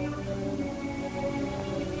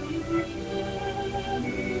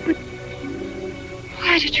 But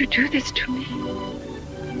why did you do this to me?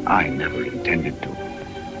 I never intended to.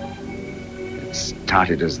 It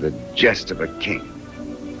started as the jest of a king.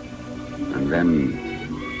 And then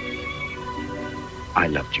I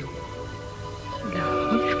loved you.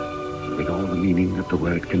 Love? With all the meaning that the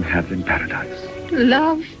word can have in paradise.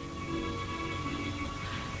 Love?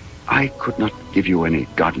 I could not give you any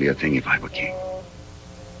godlier thing if I were king.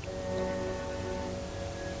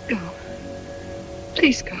 Go.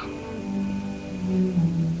 Please go.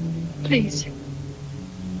 Please.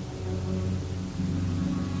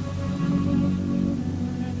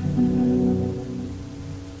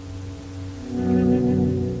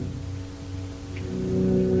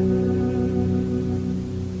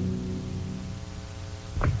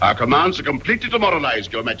 Our commands are completely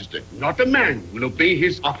demoralized, Your Majesty. Not a man will obey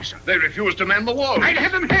his officer. They refuse to man the walls. I'd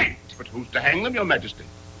have them hanged. But who's to hang them, Your Majesty?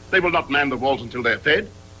 They will not man the walls until they're fed.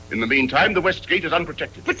 In the meantime, the West Gate is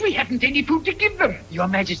unprotected. But we haven't any food to give them. Your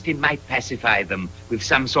Majesty might pacify them with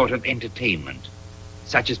some sort of entertainment,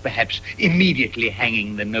 such as perhaps immediately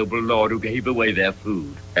hanging the noble lord who gave away their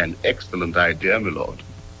food. An excellent idea, my lord.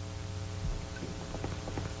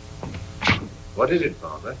 What is it,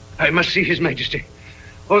 Father? I must see His Majesty.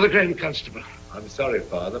 Or the Grand Constable. I'm sorry,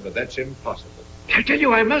 Father, but that's impossible. I tell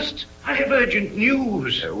you, I must. I have urgent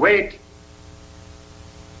news. Wait.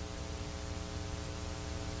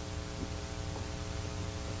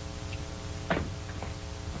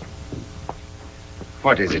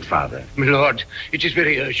 What is it, Father? My lord, it is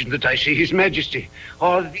very urgent that I see His Majesty.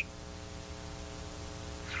 Or the...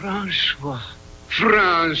 Francois.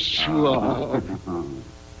 Francois.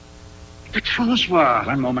 But Francois...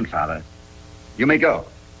 One moment, Father. You may go.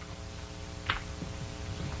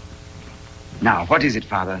 Now, what is it,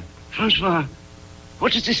 Father? Francois,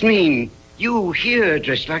 what does this mean? You here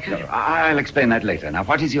dressed like a... No, I'll explain that later. Now,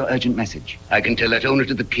 what is your urgent message? I can tell that only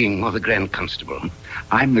to the king or the Grand Constable.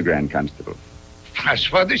 I'm the Grand Constable.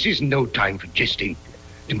 Francois, this is no time for jesting.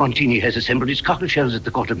 De Montigny has assembled his cockleshells at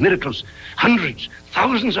the Court of Miracles. Hundreds,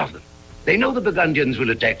 thousands of them. They know the Burgundians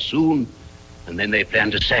will attack soon, and then they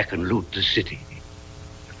plan to sack and loot the city.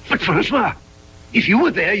 But Francois, if you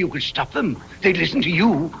were there, you could stop them. They'd listen to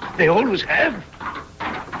you. They always have.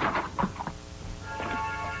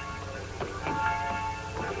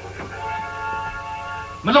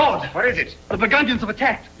 My lord! What is it? The Burgundians have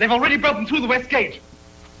attacked. They've already broken through the West Gate.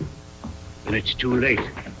 Then it's too late.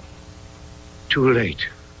 Too late.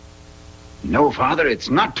 No, Father, it's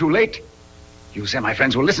not too late. You say my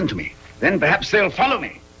friends will listen to me. Then perhaps they'll follow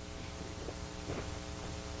me.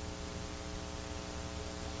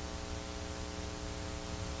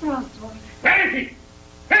 Where is he?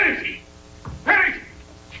 Where is he? Where is he?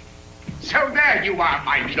 So there you are,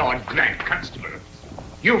 my Lord Grand Constable.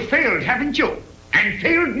 You failed, haven't you? And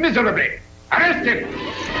failed miserably. Arrest him!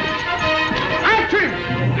 After him!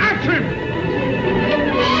 After him!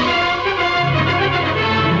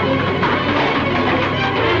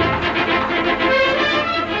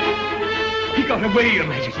 He got away, Your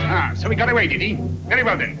Majesty. Ah, so he got away, did he? Very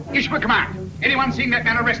well, then. Issue a command. Anyone seeing that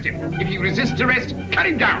man, arrest him. If he resists arrest, cut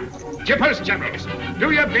him down. To your post, generals.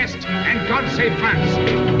 Do your best, and God save France.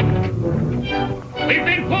 We've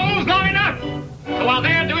been fools long enough. So while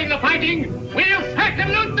they're doing the fighting, we'll sack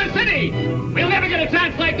and loot the city. We'll never get a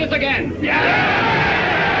chance like this again.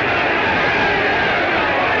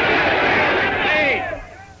 Hey,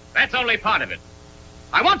 that's only part of it.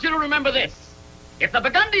 I want you to remember this. If the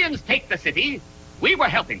Burgundians take the city, we were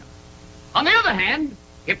helping them. On the other hand,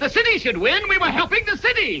 if the city should win, we were helping the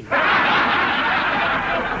city.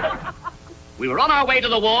 We were on our way to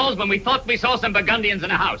the walls when we thought we saw some Burgundians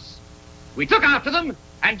in a house. We took after them,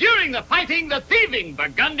 and during the fighting, the thieving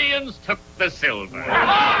Burgundians took the silver. That's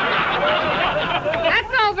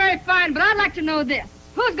all very fine, but I'd like to know this.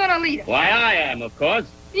 Who's going to lead us? Why, I am, of course.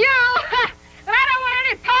 You! And I don't want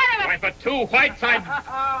any part of it! Why, for 2 whites, I'd...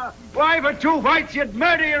 Why, for 2 whites, you'd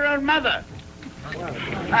murder your own mother.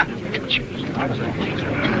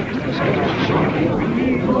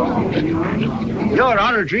 Your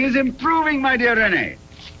oratory is improving, my dear René.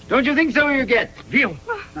 Don't you think so, you get? Villon!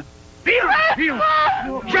 Villon!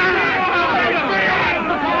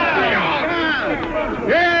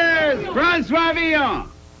 Yes, Francois Villon.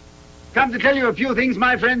 Come to tell you a few things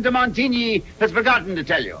my friend de Montigny has forgotten to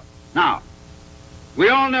tell you. Now, we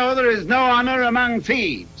all know there is no honor among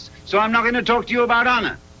thieves, so I'm not going to talk to you about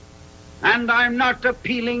honor. And I'm not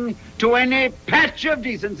appealing to any patch of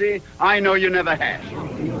decency I know you never had.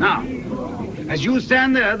 Now, as you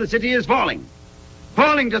stand there, the city is falling.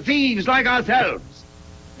 Falling to thieves like ourselves.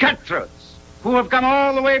 Cutthroats who have come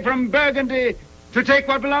all the way from Burgundy to take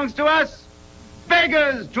what belongs to us.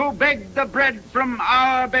 Beggars to beg the bread from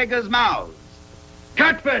our beggars' mouths.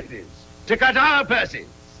 Cut purses to cut our purses.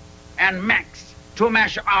 And Max to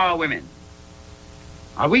mash our women.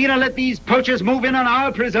 Are we going to let these poachers move in on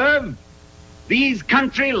our preserve? These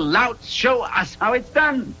country louts show us how it's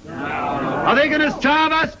done. No. Are they going to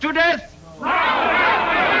starve us to death? No.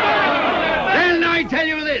 Then I tell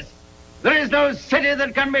you this. There is no city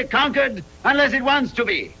that can be conquered unless it wants to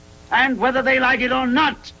be. And whether they like it or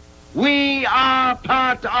not, we are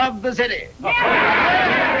part of the city.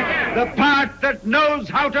 Yeah. The part that knows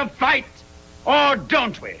how to fight, or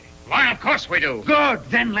don't we? Why, of course we do. Good,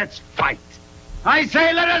 then let's fight. I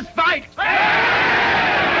say let us fight! Come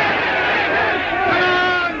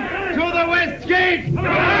on, to the West Gate!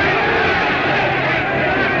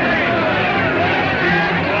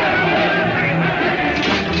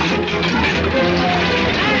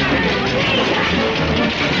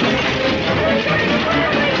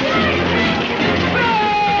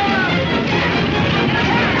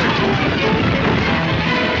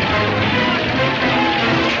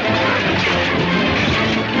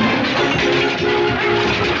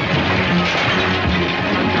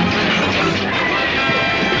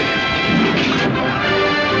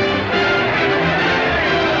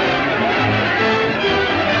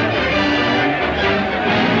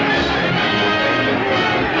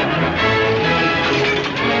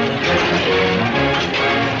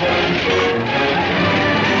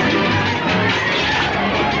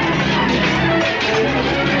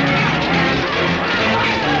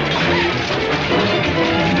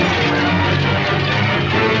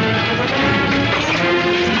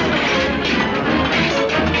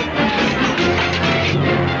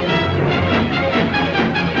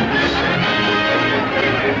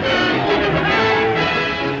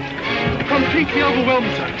 Completely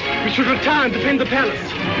overwhelmed, sir. We should retire and defend the palace.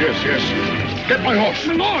 Yes, yes. Get my horse.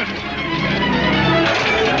 My lord!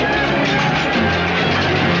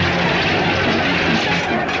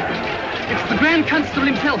 It's the Grand Constable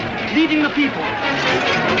himself, leading the people.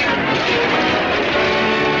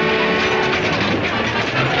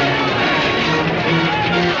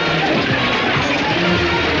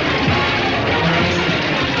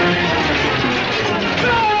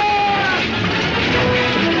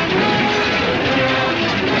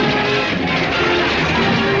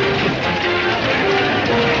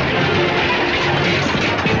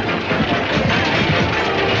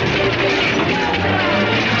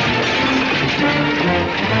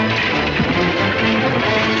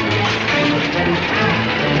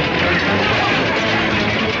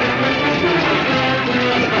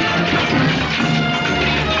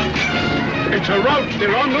 a rout.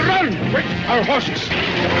 They're on the run. Quick, our horses.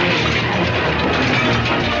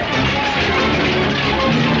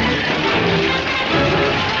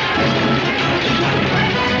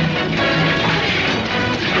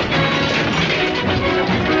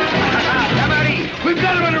 We've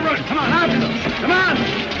got him on the run. Come on, after them. Come on.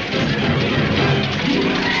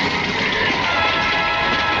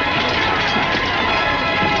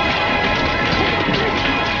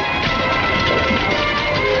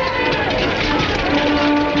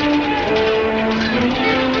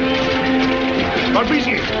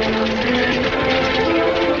 Barbizzi.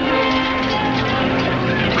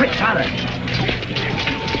 Quick, father.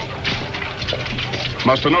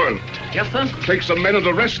 Master Noel. Yes, sir? Take some men and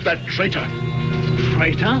arrest that traitor.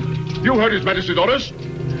 Traitor? You heard His Majesty's orders.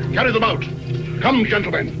 Carry them out. Come,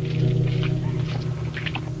 gentlemen.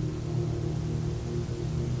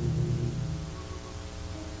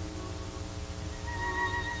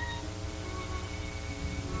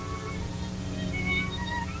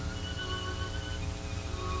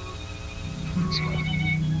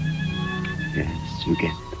 Yes, you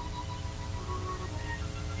get it.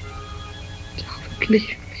 Don't leave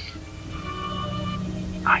me.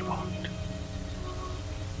 I won't.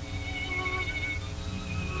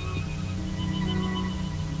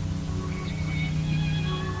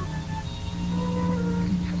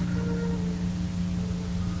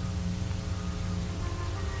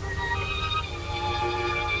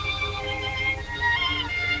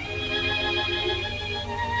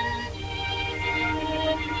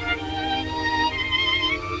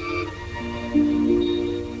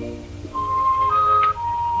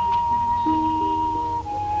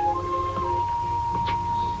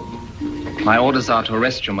 My orders are to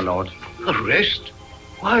arrest you, my lord. Arrest?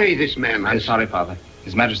 Why, this man I'm has... sorry, Father.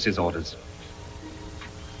 His Majesty's orders.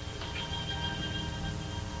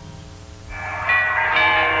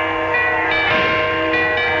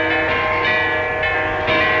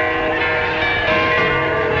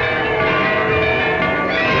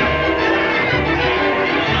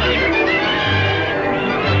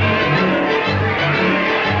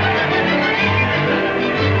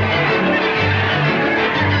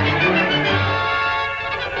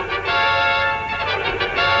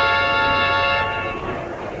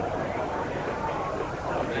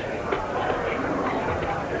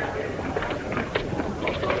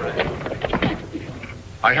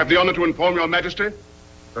 I have the honor to inform your Majesty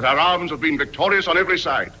that our arms have been victorious on every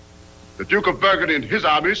side. The Duke of Burgundy and his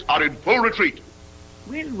armies are in full retreat.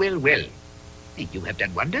 Well, well, well. You have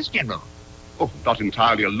done wonders, General. Oh, not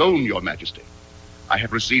entirely alone, your Majesty. I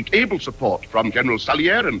have received able support from General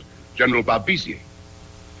Salier and General Barbizzi.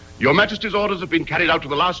 Your Majesty's orders have been carried out to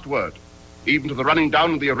the last word, even to the running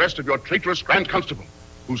down and the arrest of your traitorous Grand Constable,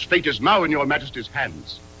 whose fate is now in your Majesty's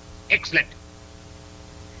hands. Excellent.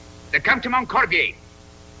 The Count de Montcorbier,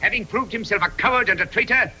 having proved himself a coward and a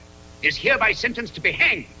traitor, is hereby sentenced to be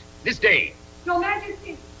hanged this day. Your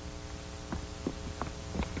Majesty.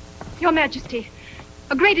 Your Majesty,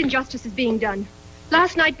 a great injustice is being done.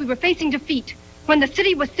 Last night we were facing defeat when the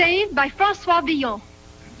city was saved by Francois Villon.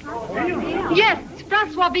 Yes,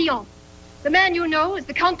 Francois Villon. The man you know is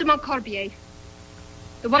the Count de Montcorbier.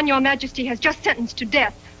 The one your Majesty has just sentenced to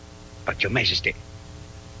death. But, Your Majesty.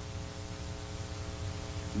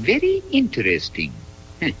 Very interesting.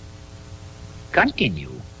 Continue.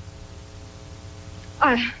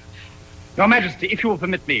 Your Majesty, if you will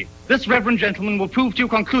permit me, this reverend gentleman will prove to you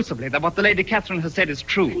conclusively that what the Lady Katherine has said is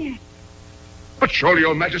true. Yes. But surely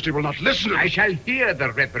your Majesty will not listen to I shall hear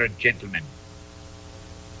the reverend gentleman.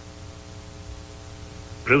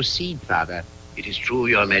 Proceed, Father. It is true,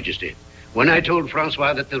 your Majesty. When I told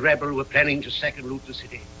Francois that the rebels were planning to sack and loot the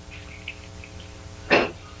city.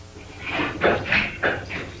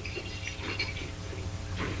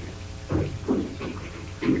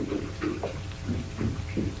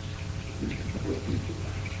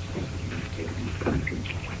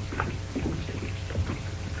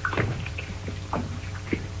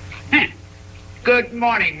 Good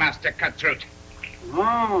morning, Master Cutthroat.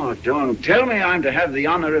 Oh, don't tell me I'm to have the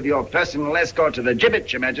honor of your personal escort to the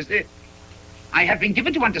gibbet, Your Majesty. I have been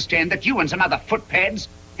given to understand that you and some other footpads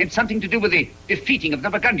had something to do with the defeating of the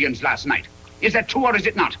Burgundians last night. Is that true or is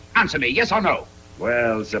it not? Answer me, yes or no?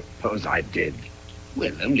 Well, suppose I did.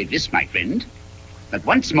 Well, only this, my friend. That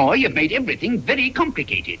once more you've made everything very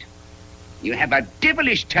complicated. You have a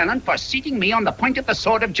devilish talent for seating me on the point of the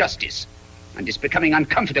sword of justice. And it's becoming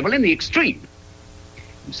uncomfortable in the extreme.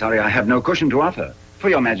 I'm sorry I have no cushion to offer for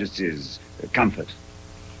your Majesty's comfort.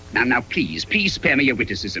 Now, please spare me your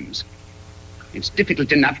witticisms. It's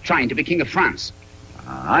difficult enough trying to be King of France.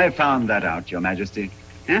 I found that out, Your Majesty.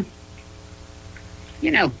 Huh?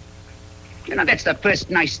 You know, You know, that's the first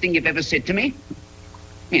nice thing you've ever said to me.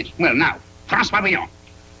 Yes, well, now, Francois Villon,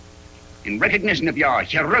 in recognition of your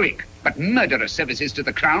heroic but murderous services to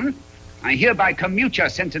the Crown, I hereby commute your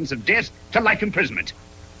sentence of death to life imprisonment.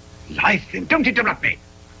 Life? Don't interrupt me.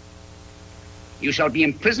 You shall be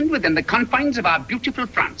imprisoned within the confines of our beautiful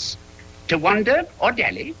France, to wander or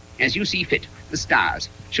dally as you see fit. The stars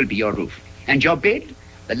shall be your roof, and your bed,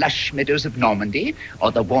 the lush meadows of Normandy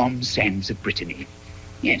or the warm sands of Brittany.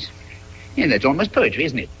 Yes. Yeah, that's almost poetry,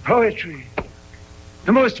 isn't it? Poetry.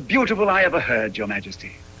 The most beautiful I ever heard, Your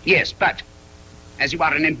Majesty. Yes, but as you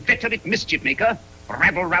are an inveterate mischief maker,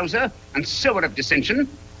 rabble-rouser, and sower of dissension,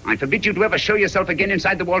 I forbid you to ever show yourself again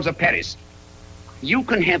inside the walls of Paris. You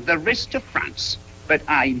can have the rest of France, but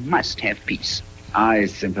I must have peace. I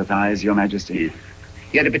sympathize, Your Majesty.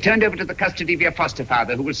 You're to be turned over to the custody of your foster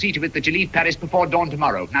father, who will see to it that you leave Paris before dawn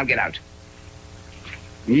tomorrow. Now get out.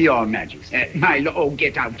 Your Majesty. My lord, oh,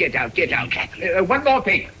 get out, get out, get out. One more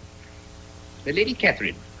thing. The Lady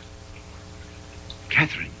Katherine.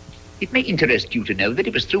 Katherine? It may interest you to know that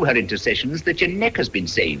it was through her intercessions that your neck has been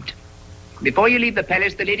saved. Before you leave the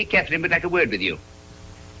palace, the Lady Katherine would like a word with you.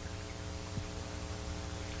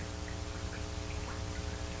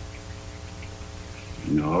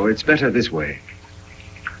 No, it's better this way.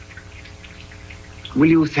 Will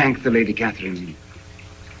you thank the Lady Katherine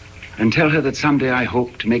and tell her that someday I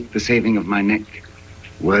hope to make the saving of my neck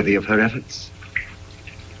worthy of her efforts?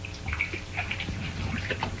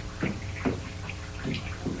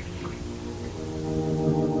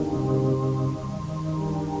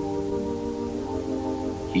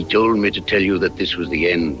 He told me to tell you that this was the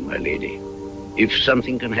end, my lady. If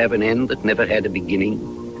something can have an end that never had a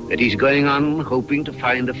beginning, that he's going on hoping to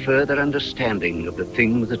find a further understanding of the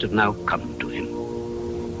things that have now come to him.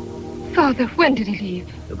 Father, when did he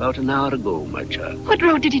leave? About an hour ago, my child. What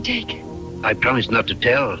road did he take? I promised not to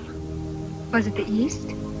tell. Was it the east?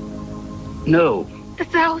 No. The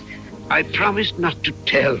south? I promised not to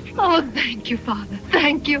tell. Oh, thank you, Father.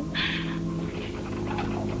 Thank you.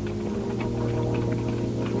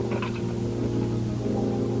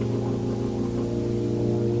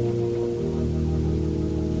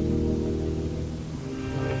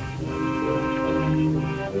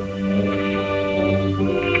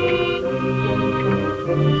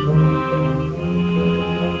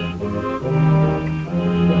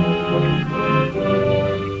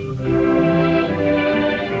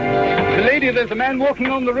 There's a man walking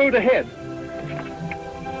on the road ahead.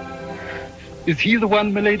 Is he the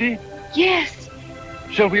one, milady? Yes.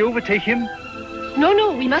 Shall we overtake him?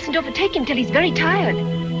 No, we mustn't overtake him till he's very tired.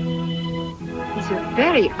 He's a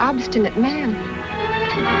very obstinate man.